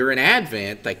 but during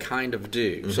Advent they kind of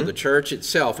do. So the church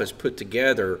itself has put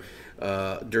together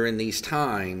during these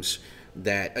times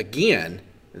that, again,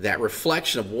 that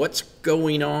reflection of what's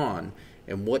going on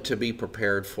and what to be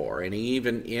prepared for. And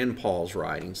even in Paul's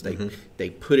writings, they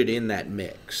put it in that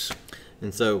mix.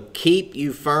 And so keep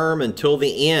you firm until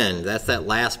the end. That's that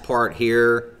last part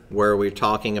here where we're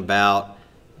talking about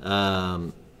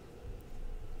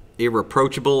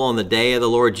irreproachable on the day of the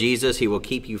Lord Jesus. He will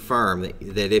keep you firm.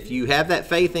 That if you have that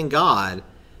faith in God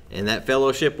and that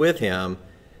fellowship with him,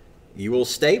 you will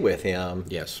stay with him.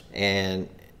 Yes. And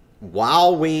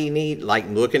while we need, like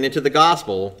looking into the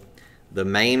gospel, the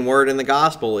main word in the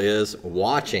gospel is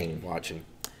watching. Watching.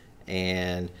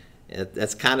 And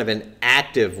that's kind of an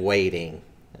active waiting,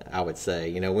 I would say.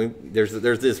 You know,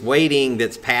 there's this waiting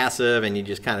that's passive, and you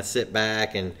just kind of sit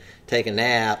back and take a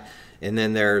nap, and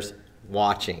then there's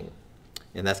watching.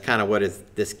 And that's kind of what is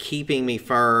this keeping me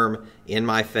firm in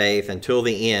my faith until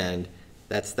the end.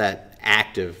 That's that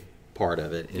active part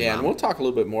of it. Yeah, and we'll talk a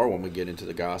little bit more when we get into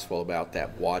the gospel about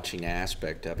that watching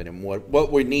aspect of it and what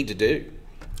we need to do.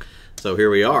 So here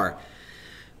we are.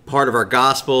 Part of our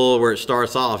gospel where it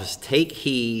starts off is take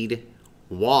heed,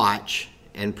 watch,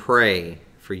 and pray,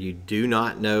 for you do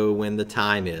not know when the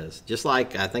time is. Just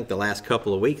like I think the last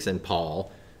couple of weeks in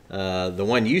Paul, the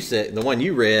one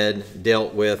you read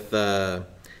dealt with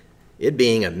it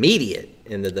being immediate,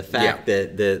 and the fact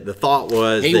that the thought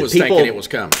was he that was people, thinking it was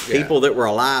coming. People that were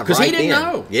alive because right he didn't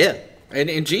then. know. Yeah.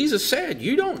 And Jesus said,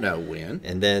 you don't know when.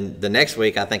 And then the next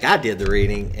week, I think I did the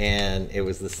reading, and it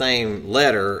was the same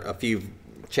letter a few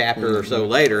chapters or so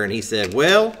later, and he said,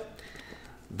 well,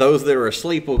 those that are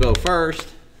asleep will go first,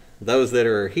 those that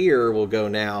are here will go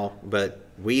now, but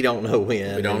we don't know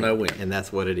when. We don't know when. And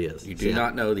that's what it is. You do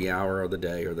not know the hour or the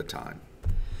day or the time.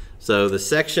 So the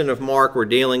section of Mark we're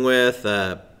dealing with,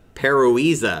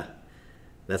 parousia.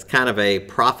 That's kind of a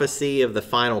prophecy of the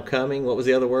final coming. What was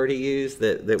the other word he used?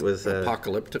 That was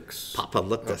apocalyptus.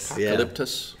 Apocalyptus.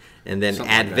 Apocalyptus. Yeah. And then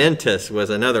Adventus was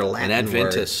another Latin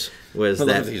Adventus word. I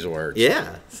love these words.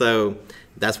 Yeah. So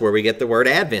that's where we get the word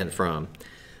Advent from.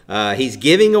 He's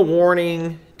giving a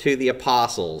warning to the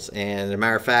apostles, and as a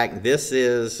matter of fact, this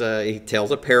is he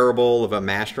tells a parable of a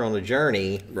master on a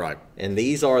journey. Right. And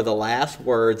these are the last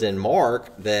words in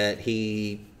Mark that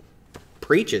he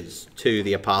preaches to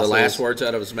the apostles. The last words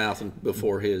out of his mouth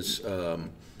before his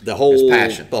the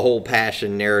whole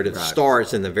passion. narrative Right.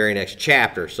 starts in the very next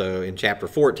chapter. So in chapter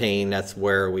 14, that's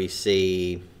where we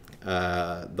see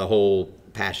the whole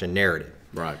passion narrative.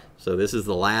 Right. So this is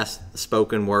the last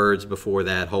spoken words before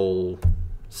that whole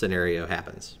scenario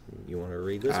happens. You want to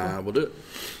read this one? We'll do it.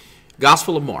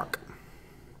 Gospel of Mark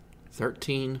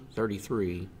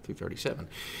 13:33 through 37.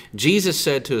 Jesus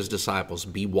said to his disciples,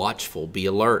 "Be watchful, be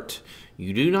alert.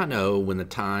 You do not know when the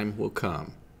time will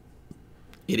come.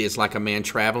 It is like a man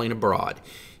traveling abroad.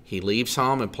 He leaves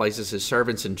home and places his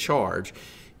servants in charge,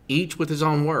 each with his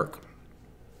own work,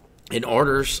 and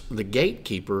orders the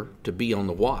gatekeeper to be on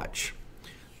the watch.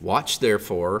 Watch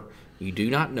therefore, you do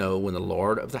not know when the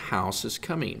Lord of the house is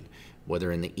coming,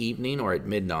 whether in the evening or at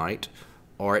midnight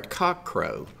or at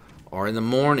cockcrow or in the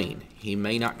morning. He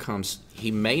may not come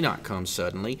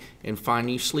suddenly and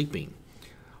find you sleeping.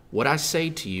 What I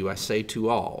say to you, I say to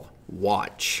all,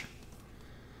 watch."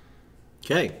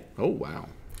 Okay. Oh, wow.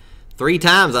 3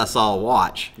 times I saw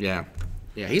watch. Yeah.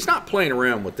 Yeah, he's not playing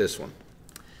around with this one.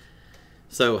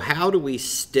 So how do we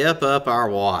step up our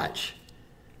watch?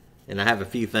 And I have a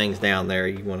few things down there.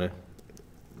 You want to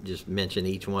just mention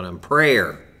each one of them.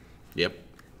 Prayer. Yep.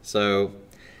 So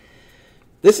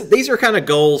these are kind of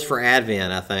goals for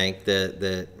Advent, I think,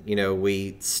 that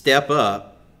we step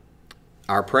up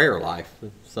our prayer life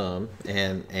some.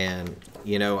 And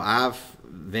I've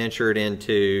ventured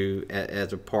into,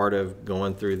 as a part of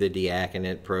going through the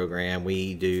diaconate program,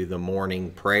 we do the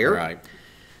morning prayer. Right.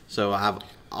 So I've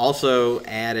also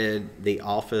added the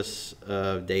office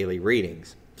of daily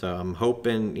readings. So I'm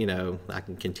hoping, I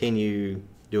can continue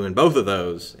doing both of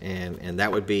those, and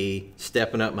that would be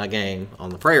stepping up my game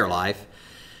on the prayer life.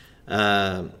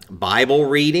 Bible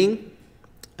reading.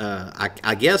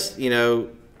 I guess,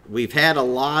 we've had a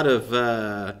lot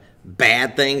of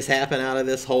bad things happen out of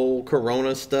this whole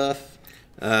corona stuff.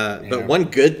 But one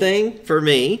good thing for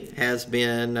me has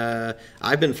been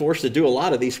I've been forced to do a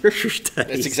lot of these scripture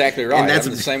studies. That's exactly right. And that's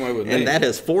I'm the same way with me. And that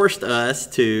has forced us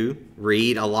to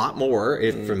read a lot more.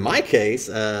 For my case,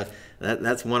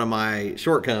 that's one of my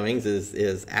shortcomings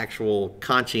is actual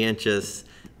conscientious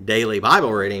daily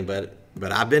Bible reading. But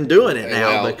I've been doing it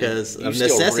now because of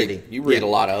necessity. You read a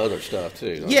lot of other stuff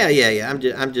too. Yeah.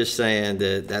 I'm just saying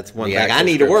that's one The thing I actual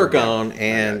need to work scripture, on,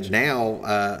 and now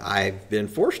I've been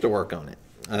forced to work on it.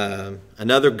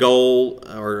 Another goal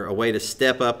or a way to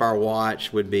step up our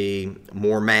watch would be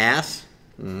more Mass,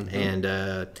 and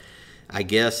I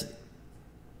guess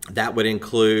that would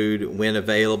include, when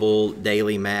available,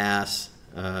 daily Mass,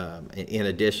 in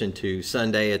addition to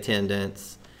Sunday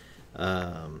attendance,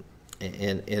 and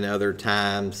in other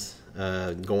times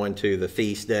going to the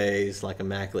feast days like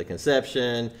Immaculate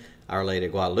Conception, Our Lady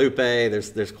of Guadalupe.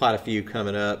 There's quite a few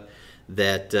coming up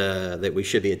that we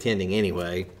should be attending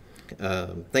anyway.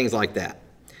 Things like that.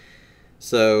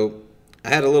 So I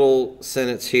had a little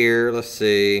sentence here. Let's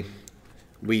see.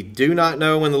 We do not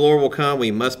know when the Lord will come.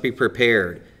 We must be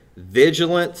prepared.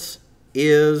 Vigilance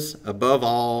is, above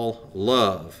all,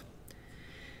 love.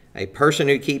 A person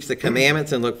who keeps the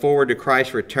commandments and look forward to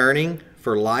Christ's returning,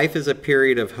 for life is a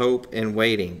period of hope and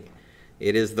waiting.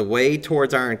 It is the way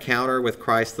towards our encounter with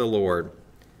Christ the Lord.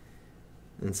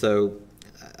 And so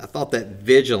I thought that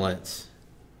vigilance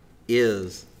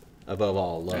is above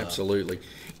all love. Absolutely.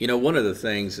 One of the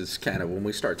things is kind of when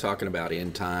we start talking about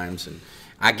end times, and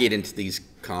I get into these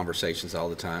conversations all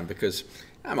the time because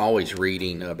I'm always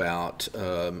reading about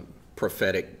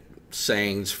prophetic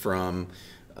sayings from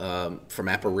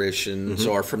apparitions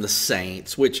or from the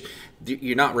saints, which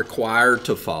you're not required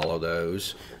to follow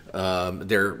those.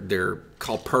 They're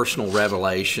called personal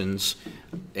revelations,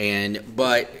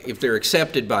 but if they're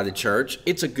accepted by the church,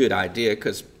 it's a good idea,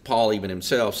 because Paul even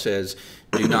himself says,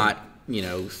 do not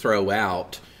throw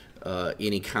out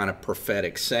any kind of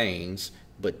prophetic sayings,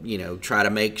 but try to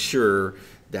make sure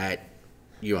that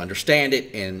you understand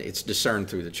it and it's discerned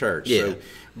through the church. Yeah. So,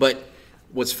 but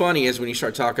what's funny is when you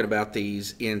start talking about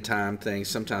these end time things,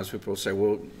 sometimes people say,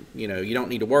 well, you don't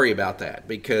need to worry about that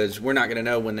because we're not going to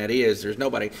know when that is. There's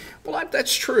nobody. Well,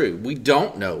 that's true. We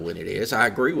don't know when it is. I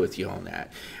agree with you on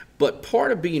that. But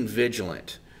part of being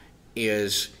vigilant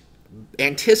is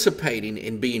anticipating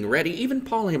and being ready. Even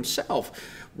Paul himself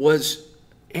was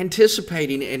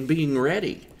anticipating and being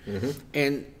ready. Mm-hmm.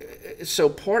 And so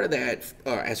part of that,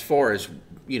 as far as,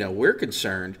 we're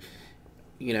concerned,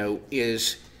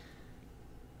 is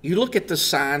you look at the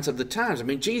signs of the times. I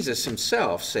mean, Jesus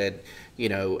himself said,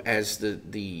 as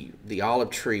the olive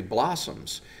tree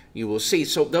blossoms, you will see.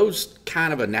 So those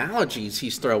kind of analogies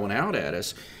he's throwing out at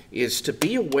us is to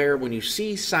be aware when you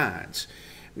see signs.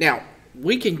 Now,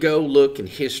 we can go look in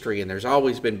history, and there's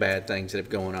always been bad things that have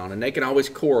gone on, and they can always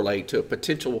correlate to a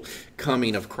potential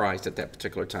coming of Christ at that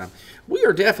particular time. We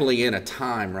are definitely in a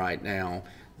time right now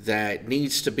that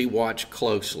needs to be watched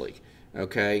closely,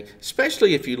 okay?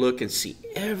 Especially if you look and see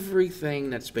everything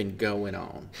that's been going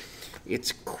on.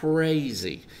 It's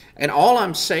crazy. And all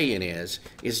I'm saying is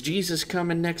Jesus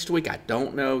coming next week? I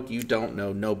don't know. You don't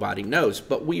know. Nobody knows.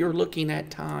 But we are looking at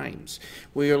times.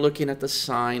 We are looking at the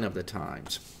sign of the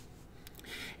times.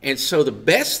 And so the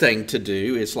best thing to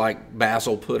do is like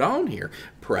Basil put on here.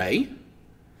 Pray.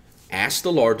 Ask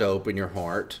the Lord to open your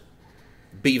heart.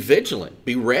 Be vigilant.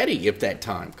 Be ready if that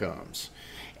time comes.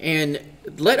 And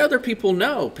let other people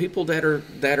know, people that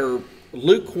are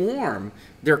lukewarm,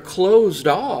 they're closed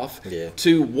off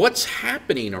to what's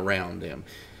happening around them.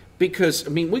 Because, I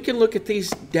mean, we can look at these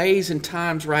days and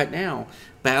times right now,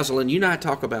 Basil, and you and I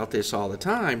talk about this all the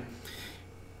time.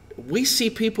 We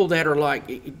see people that are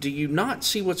like, do you not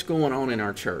see what's going on in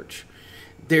our church?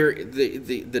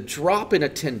 The drop in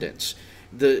attendance,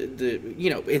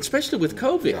 especially with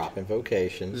COVID.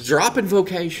 Drop in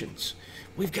vocations.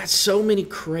 We've got so many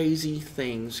crazy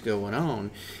things going on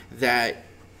that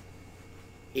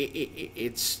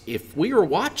it's if we are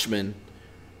watchmen,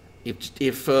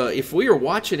 if we are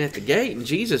watching at the gate and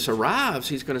Jesus arrives,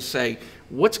 he's going to say,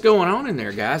 "What's going on in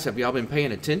there, guys? Have y'all been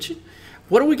paying attention?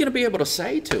 What are we going to be able to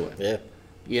say to him?"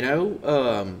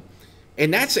 Yeah,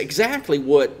 and that's exactly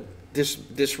what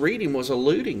this reading was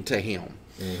alluding to him.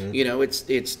 Mm-hmm.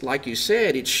 It's like you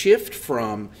said, it shift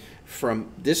from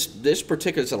this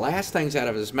particular, it's the last things out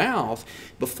of his mouth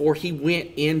before he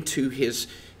went into his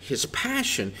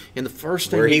passion. And the first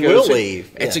thing where he will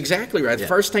leave. That's exactly right. The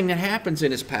first thing that happens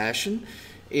in his passion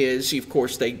is, of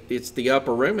course, it's the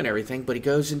upper room and everything, but he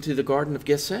goes into the Garden of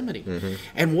Gethsemane. Mm-hmm.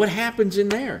 And what happens in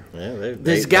there? Yeah,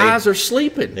 these guys are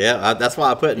sleeping. Yeah, that's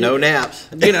why I put no naps.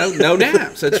 No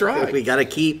naps. That's right. We got to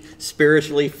keep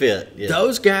spiritually fit. Yeah.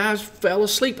 Those guys fell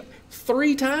asleep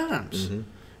 3 times. Mm-hmm.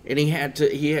 And he had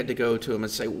to go to them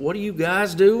and say, "What are you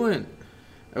guys doing?"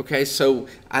 Okay, so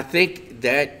I think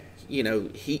that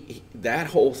that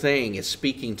whole thing is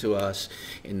speaking to us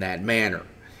in that manner.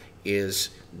 Is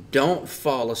don't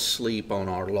fall asleep on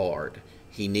our Lord.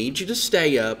 He needs you to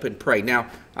stay up and pray. Now,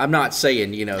 I'm not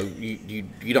saying you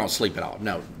don't sleep at all.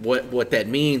 No, what that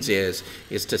means is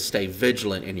to stay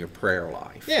vigilant in your prayer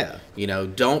life. Yeah.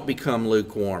 Don't become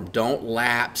lukewarm. Don't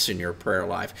lapse in your prayer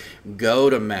life. Go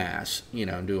to Mass.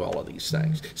 And do all of these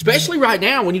things. Especially right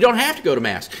now when you don't have to go to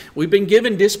Mass. We've been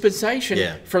given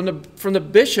dispensation from the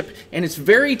bishop, and it's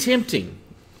very tempting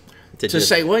to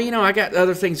say, well, I got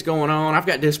other things going on. I've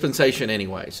got dispensation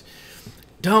anyways.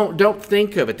 Don't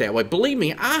think of it that way. Believe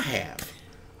me, I have.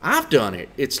 I've done it.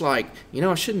 It's like,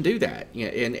 I shouldn't do that.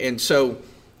 And so,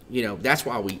 that's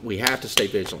why we have to stay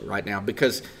vigilant right now,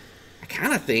 because I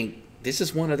kind of think this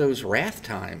is one of those wrath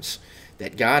times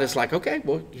that God is like, okay,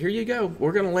 well, here you go.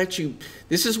 We're going to let you,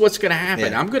 this is what's going to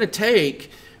happen. Yeah. I'm going to take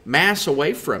Mass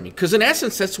away from you. Because in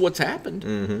essence, that's what's happened.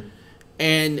 Mm-hmm.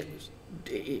 And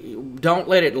don't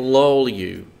let it lull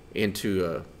you into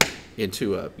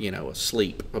a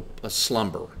sleep, a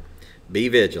slumber. Be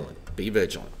vigilant. Be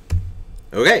vigilant.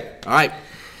 Okay. All right.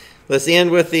 Let's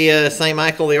end with the St.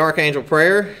 Michael the Archangel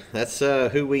prayer. That's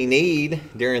who we need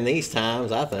during these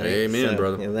times, I think. Amen,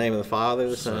 brother. In the name of the Father,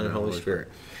 the Son, and Holy Spirit.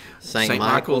 Saint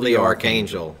Michael the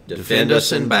Archangel, defend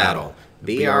us in battle.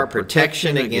 Be our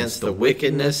protection against the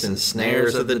wickedness and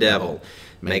snares of the devil.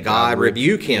 May God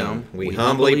rebuke him, we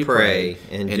humbly pray,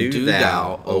 and do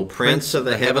thou, O Prince of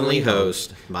the heavenly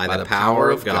host, by the power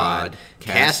of God,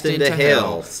 cast into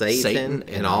hell Satan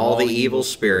and all the evil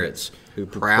spirits who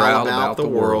prowl about the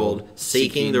world,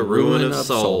 seeking the ruin of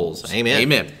souls. Amen.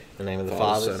 Amen. In the name of the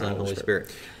Father, Son, and Holy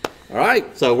Spirit. All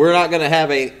right. So we're not going to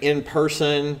have an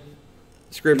in-person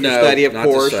Scripture study, of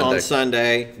course, on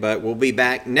Sunday, but we'll be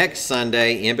back next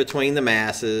Sunday in between the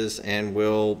Masses, and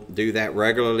we'll do that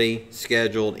regularly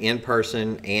scheduled in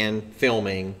person and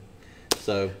filming.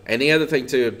 So, and the other thing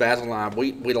too, Basil and I,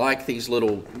 we like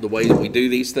the way that we do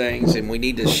these things, and we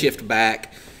need to shift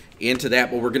back into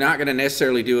that. But we're not going to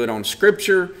necessarily do it on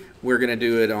Scripture. We're going to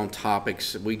do it on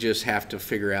topics. We just have to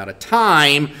figure out a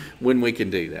time when we can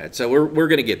do that. So we're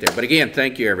going to get there. But again,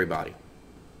 thank you, everybody.